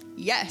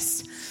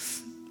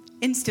 yes.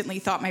 Instantly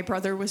thought my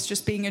brother was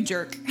just being a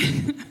jerk.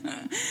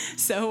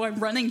 So I'm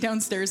running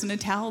downstairs in a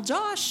towel.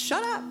 Josh,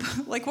 shut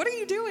up. Like, what are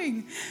you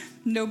doing?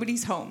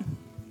 Nobody's home.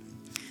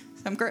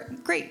 So I'm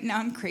great. Now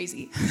I'm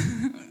crazy.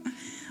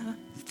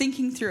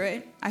 Thinking through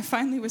it, I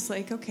finally was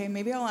like, okay,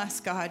 maybe I'll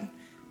ask God.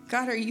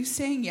 God, are you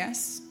saying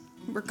yes?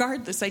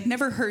 Regardless, I'd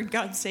never heard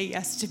God say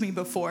yes to me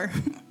before.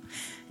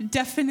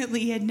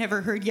 Definitely had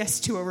never heard yes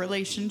to a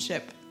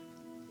relationship.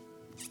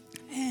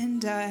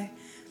 And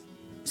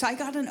so I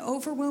got an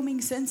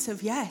overwhelming sense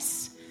of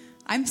yes.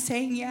 I'm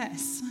saying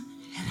yes.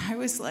 And I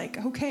was like,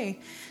 okay,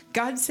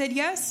 God said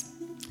yes.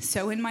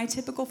 So in my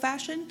typical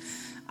fashion,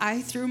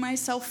 I threw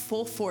myself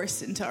full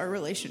force into our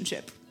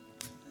relationship.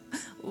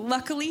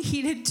 Luckily,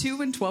 he did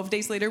too, and 12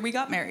 days later, we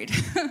got married.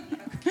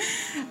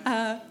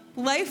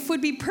 Life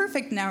would be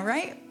perfect now,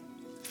 right?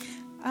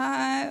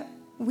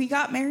 We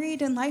got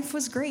married, and life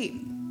was great.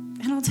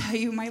 And I'll tell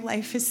you, my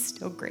life is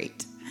still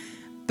great.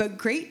 But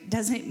great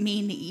doesn't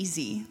mean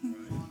easy.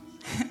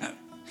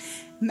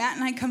 Matt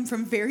and I come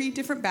from very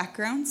different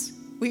backgrounds.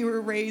 We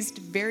were raised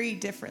very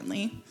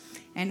differently,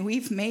 and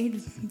we've made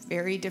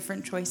very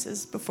different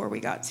choices before we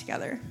got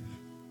together.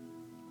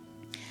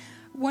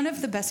 One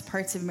of the best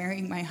parts of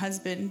marrying my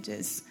husband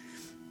is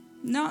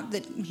not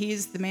that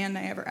he's the man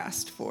I ever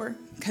asked for,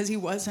 because he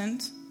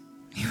wasn't.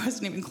 He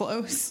wasn't even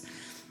close.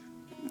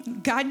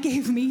 God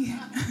gave me...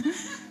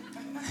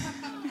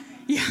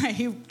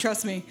 Yeah,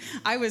 trust me,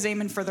 I was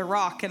aiming for the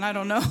rock, and I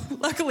don't know.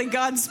 Luckily,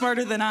 God's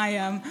smarter than I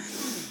am.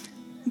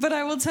 But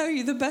I will tell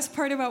you, the best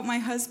part about my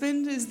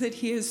husband is that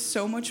he is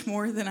so much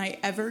more than I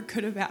ever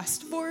could have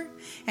asked for,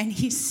 and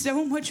he's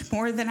so much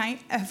more than I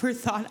ever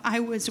thought I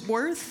was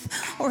worth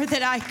or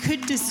that I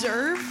could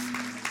deserve.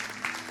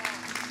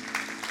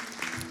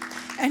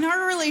 And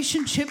our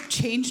relationship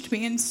changed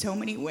me in so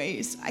many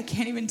ways. I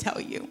can't even tell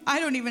you.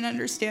 I don't even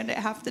understand it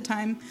half the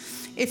time.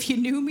 If you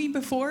knew me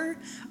before,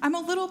 I'm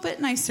a little bit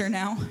nicer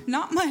now.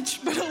 Not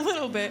much, but a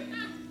little bit.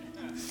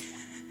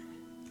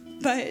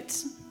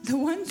 But the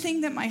one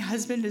thing that my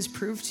husband has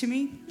proved to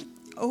me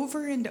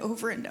over and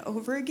over and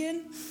over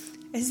again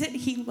is that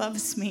he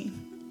loves me.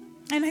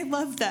 And I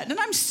love that. And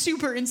I'm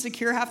super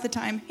insecure half the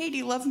time. Hey, do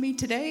you love me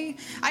today?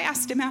 I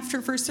asked him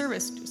after first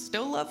service, do you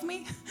still love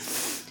me?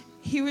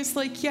 He was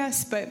like,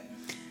 yes, but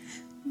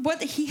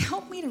what he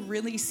helped me to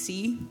really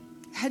see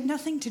had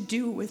nothing to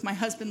do with my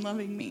husband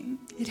loving me.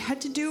 It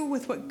had to do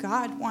with what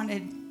God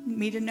wanted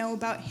me to know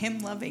about him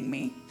loving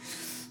me.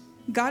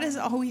 God has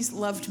always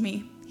loved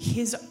me. He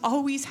has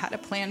always had a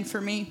plan for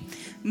me.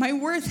 My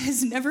worth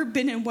has never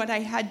been in what I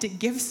had to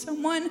give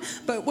someone,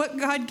 but what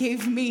God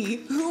gave me,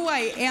 who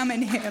I am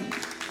in him.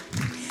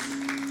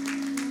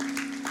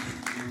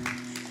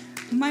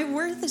 My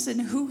worth is in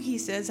who he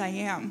says I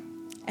am.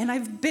 And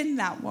I've been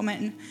that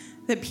woman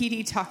that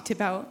PD talked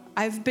about.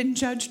 I've been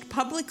judged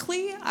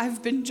publicly.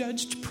 I've been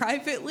judged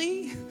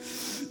privately.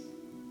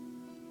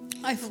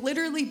 I've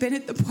literally been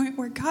at the point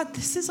where, God,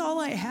 this is all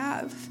I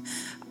have.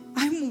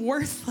 I'm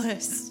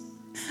worthless.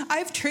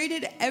 I've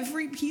traded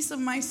every piece of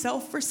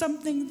myself for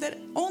something that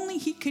only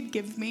he could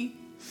give me.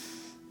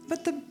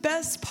 But the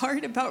best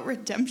part about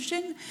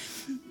redemption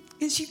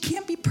is you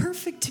can't be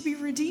perfect to be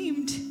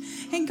redeemed.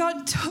 And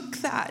God took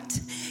that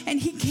and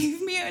he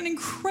gave me an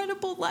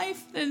incredible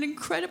life, an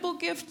incredible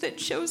gift that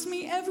shows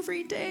me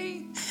every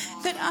day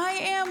that I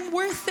am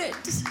worth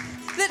it,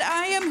 that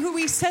I am who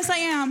he says I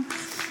am,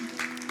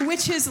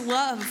 which is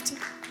loved.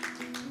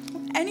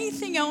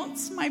 Anything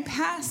else, my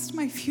past,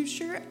 my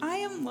future, I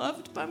am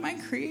loved by my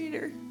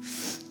Creator.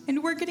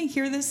 And we're going to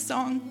hear this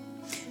song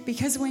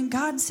because when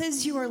God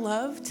says you are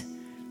loved,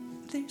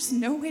 there's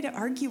no way to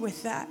argue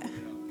with that.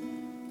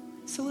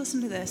 So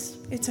listen to this.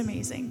 It's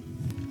amazing.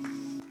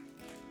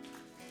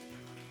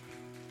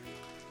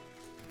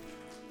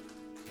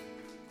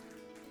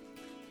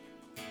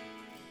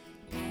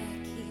 I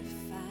keep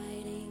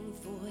fighting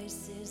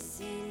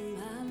voices in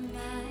my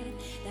mind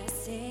that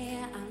say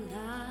I'm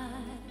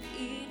not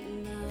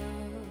enough.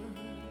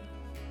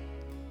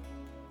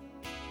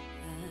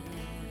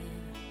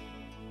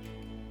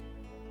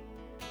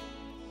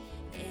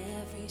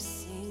 Every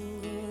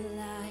single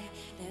lie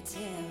that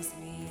tells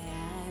me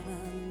I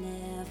will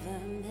never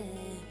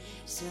measure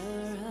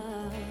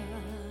up.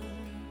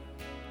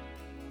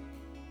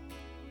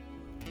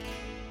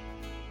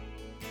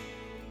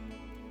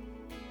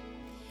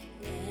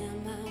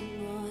 Am I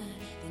more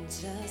than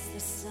just the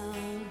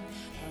sum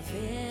of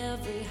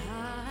every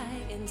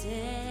high and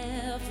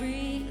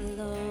every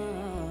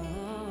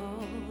low?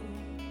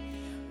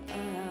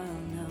 Oh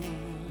no.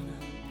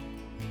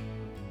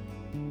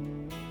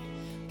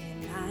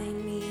 Remind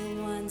me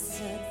once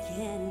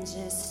again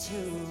just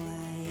who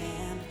I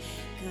am,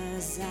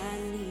 'cause I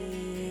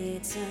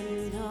need to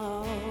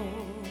know.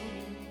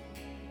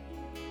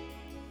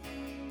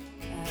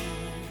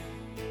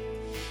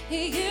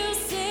 You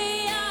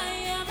say I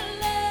am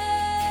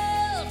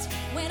loved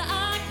when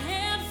I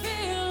can't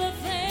feel a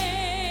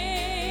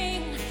thing.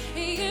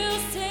 You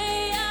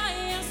say I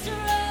am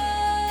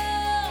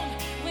strong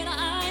when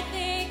I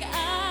think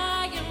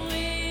I am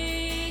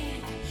weak.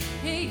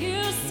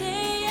 You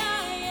say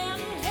I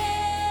am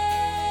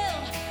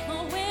held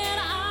when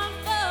I'm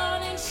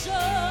falling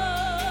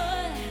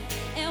short,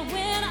 and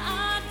when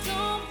I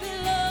don't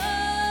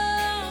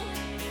belong.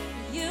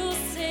 You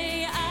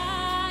say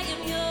I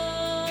am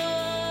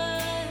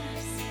yours.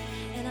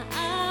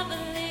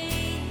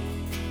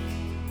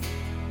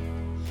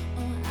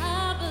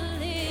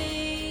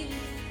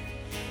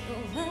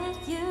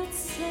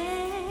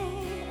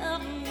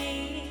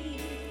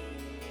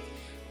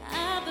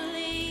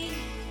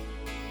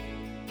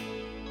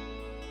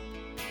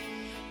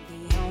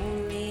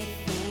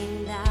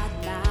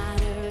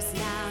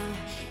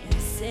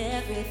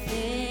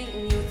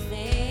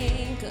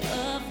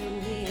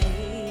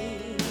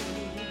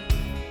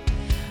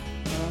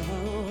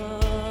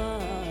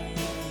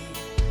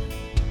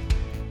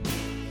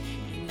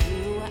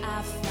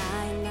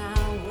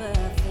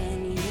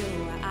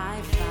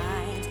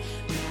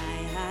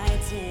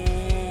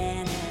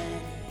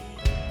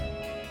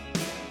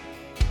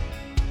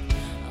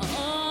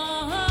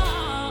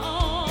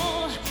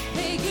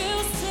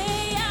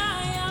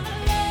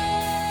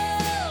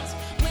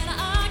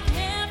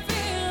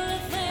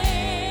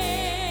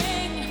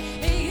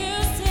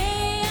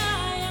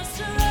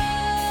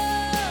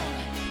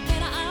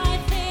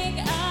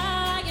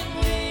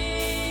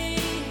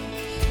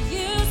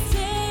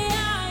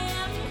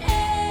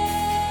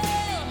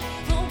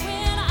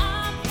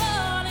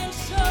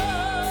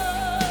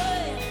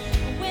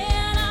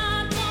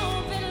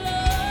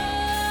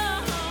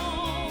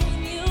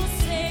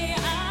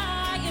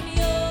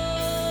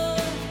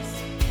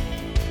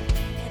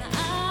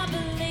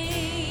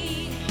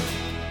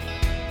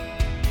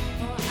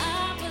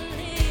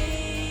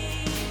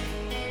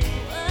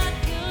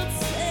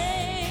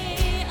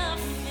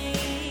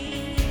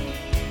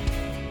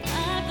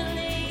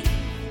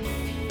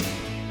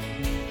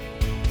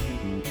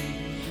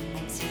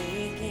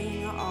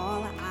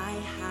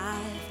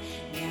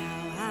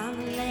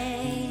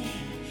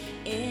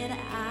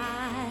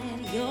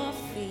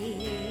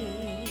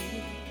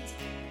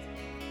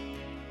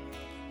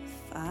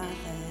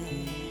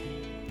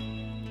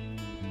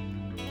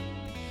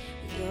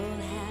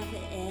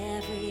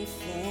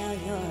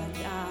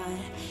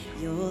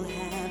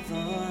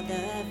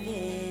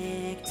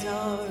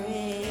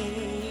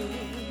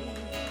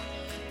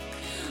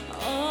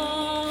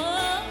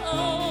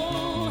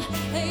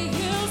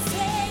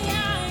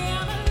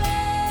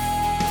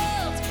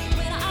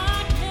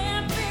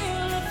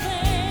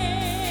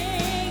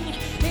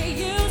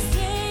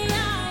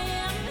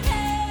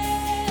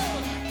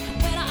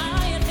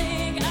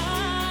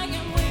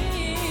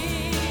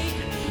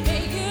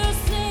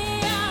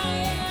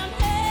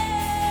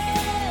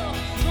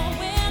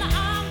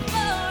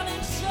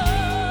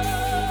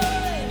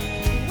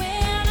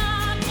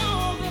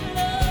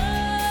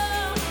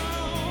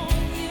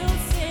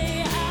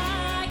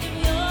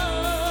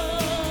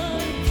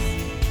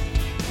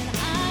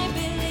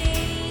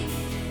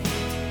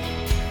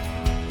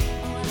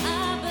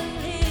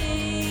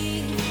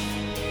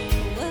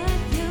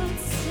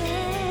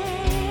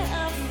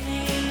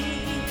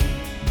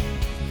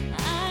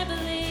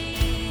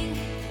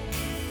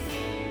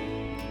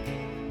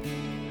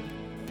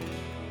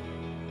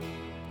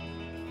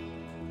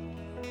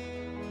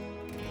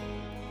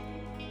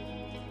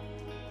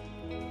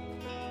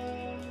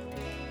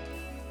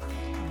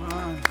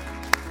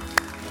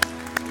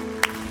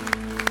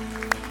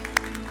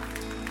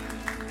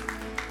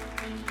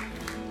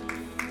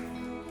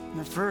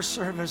 first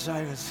service,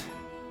 I was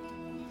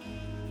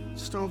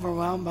just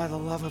overwhelmed by the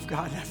love of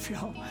God. I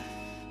feel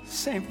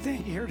same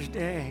thing here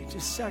today.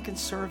 Just second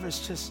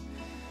service, just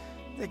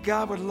that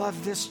God would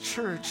love this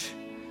church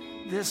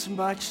this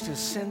much to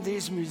send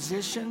these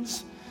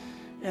musicians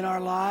in our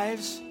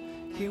lives.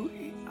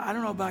 I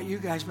don't know about you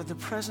guys, but the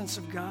presence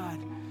of God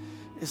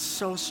is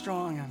so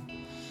strong. And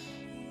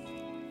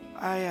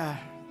I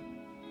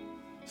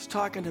was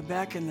talking to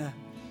Beck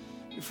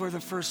before the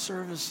first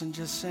service and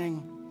just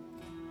saying,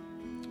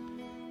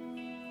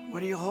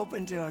 what are you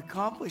hoping to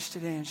accomplish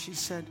today? And she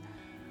said,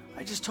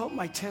 I just hope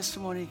my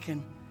testimony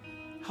can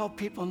help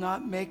people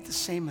not make the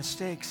same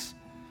mistakes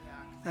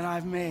that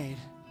I've made.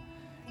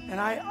 And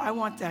I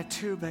want that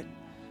too, but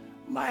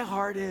my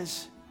heart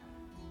is,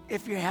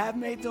 if you have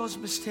made those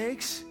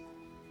mistakes,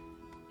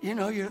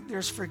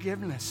 there's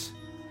forgiveness.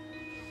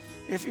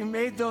 If you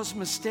made those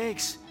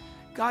mistakes,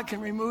 God can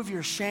remove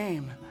your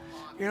shame.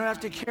 You don't have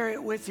to carry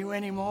it with you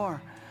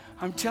anymore.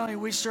 I'm telling you,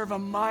 we serve a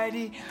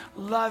mighty,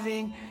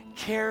 loving,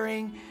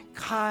 caring,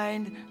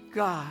 kind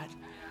God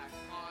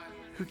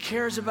who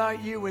cares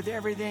about you with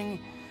everything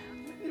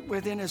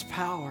within his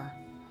power.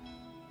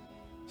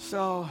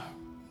 So,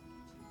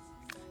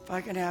 if I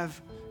can have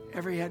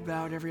every head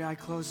bowed, every eye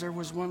closed. There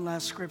was one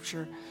last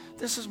scripture.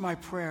 This is my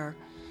prayer,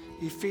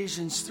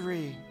 Ephesians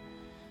 3.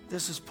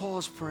 This is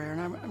Paul's prayer,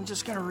 and I'm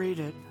just going to read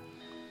it.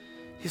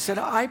 He said,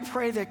 I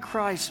pray that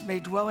Christ may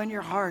dwell in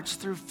your hearts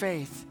through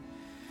faith.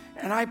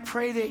 And I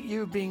pray that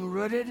you, being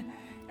rooted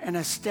and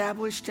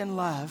established in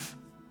love,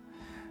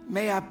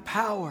 may have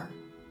power,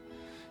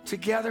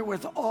 together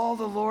with all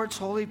the Lord's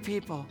holy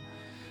people,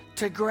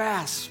 to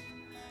grasp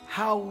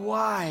how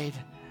wide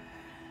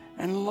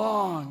and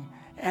long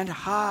and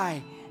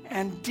high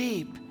and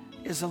deep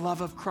is the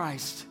love of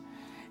Christ,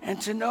 and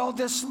to know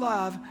this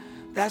love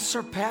that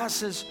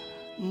surpasses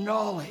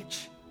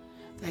knowledge,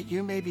 that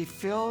you may be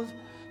filled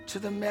to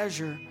the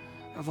measure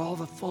of all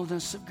the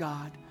fullness of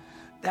God.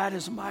 That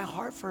is my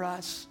heart for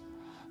us,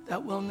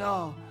 that we'll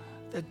know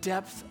the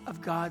depth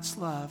of God's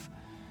love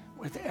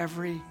with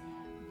every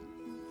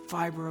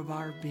fiber of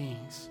our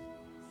beings.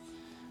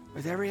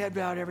 With every head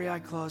bowed, every eye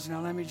closed.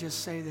 Now let me just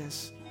say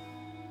this.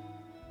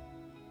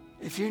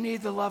 If you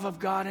need the love of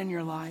God in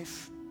your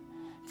life,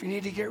 if you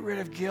need to get rid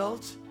of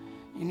guilt,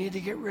 you need to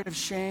get rid of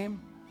shame,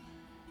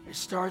 it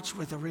starts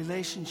with a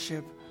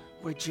relationship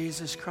with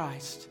Jesus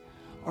Christ,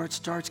 or it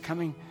starts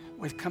coming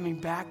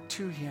back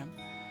to him.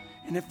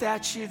 And if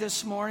that's you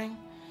this morning,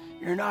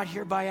 you're not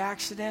here by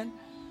accident,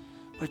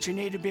 but you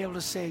need to be able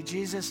to say,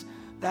 Jesus,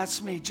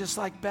 that's me. Just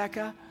like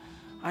Becca,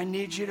 I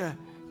need you to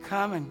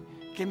come and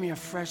give me a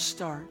fresh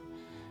start.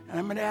 And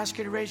I'm going to ask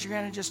you to raise your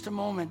hand in just a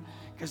moment,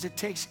 because it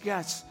takes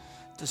guts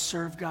to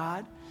serve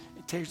God.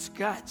 It takes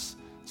guts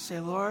to say,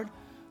 Lord,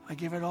 I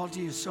give it all to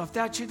you. So if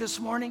that's you this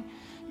morning,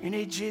 you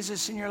need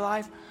Jesus in your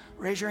life,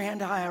 raise your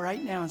hand high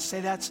right now and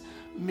say, that's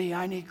me.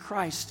 I need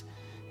Christ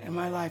in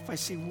my life. I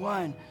see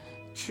 1,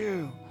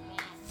 2,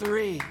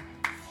 3,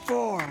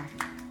 4,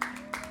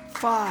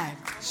 5,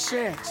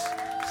 6,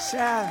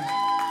 7,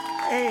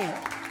 8.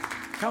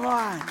 Come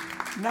on.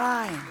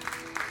 9.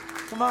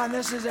 Come on,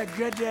 this is a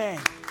good day.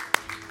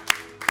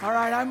 All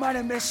right, I might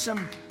have missed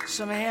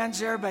some hands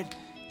there, but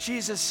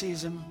Jesus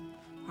sees them.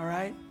 All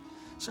right?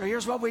 So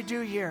here's what we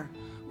do here.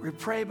 We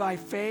pray by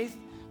faith.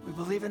 We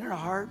believe it in our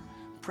heart.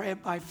 Pray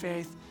it by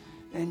faith.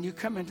 And you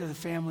come into the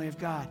family of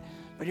God.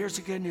 But here's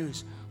the good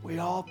news. We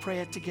all pray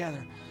it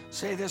together.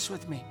 Say this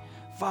with me.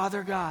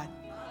 Father God,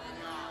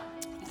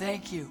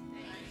 thank you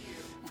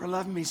for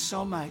loving me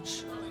so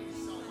much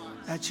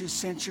that you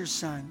sent your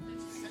son,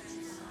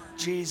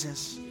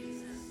 Jesus,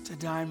 to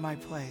die in my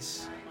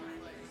place.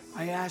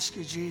 I ask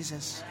you,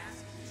 Jesus,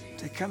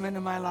 to come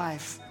into my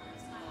life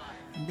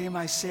and be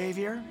my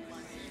Savior,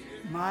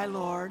 my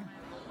Lord,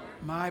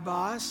 my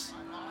boss,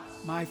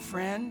 my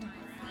friend,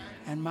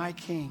 and my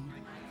King.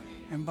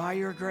 And by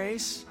your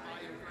grace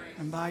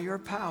and by your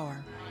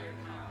power,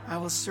 I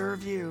will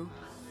serve you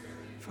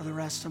for the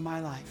rest of my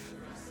life.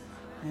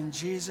 In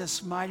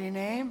Jesus' mighty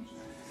name.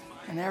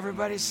 And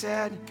everybody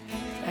said,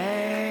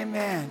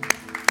 amen.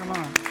 Come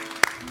on.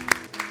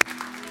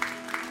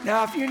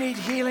 Now, if you need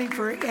healing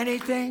for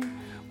anything,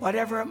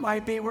 whatever it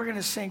might be, we're going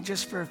to sing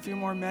just for a few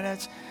more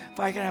minutes. If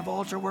I can have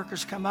altar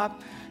workers come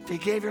up. If you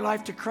gave your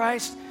life to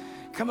Christ,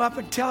 come up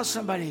and tell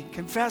somebody.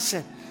 Confess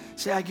it.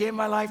 Say, I gave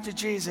my life to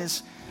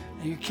Jesus.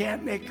 And you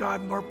can't make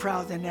God more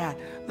proud than that.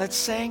 Let's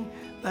sing.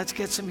 Let's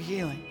get some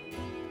healing.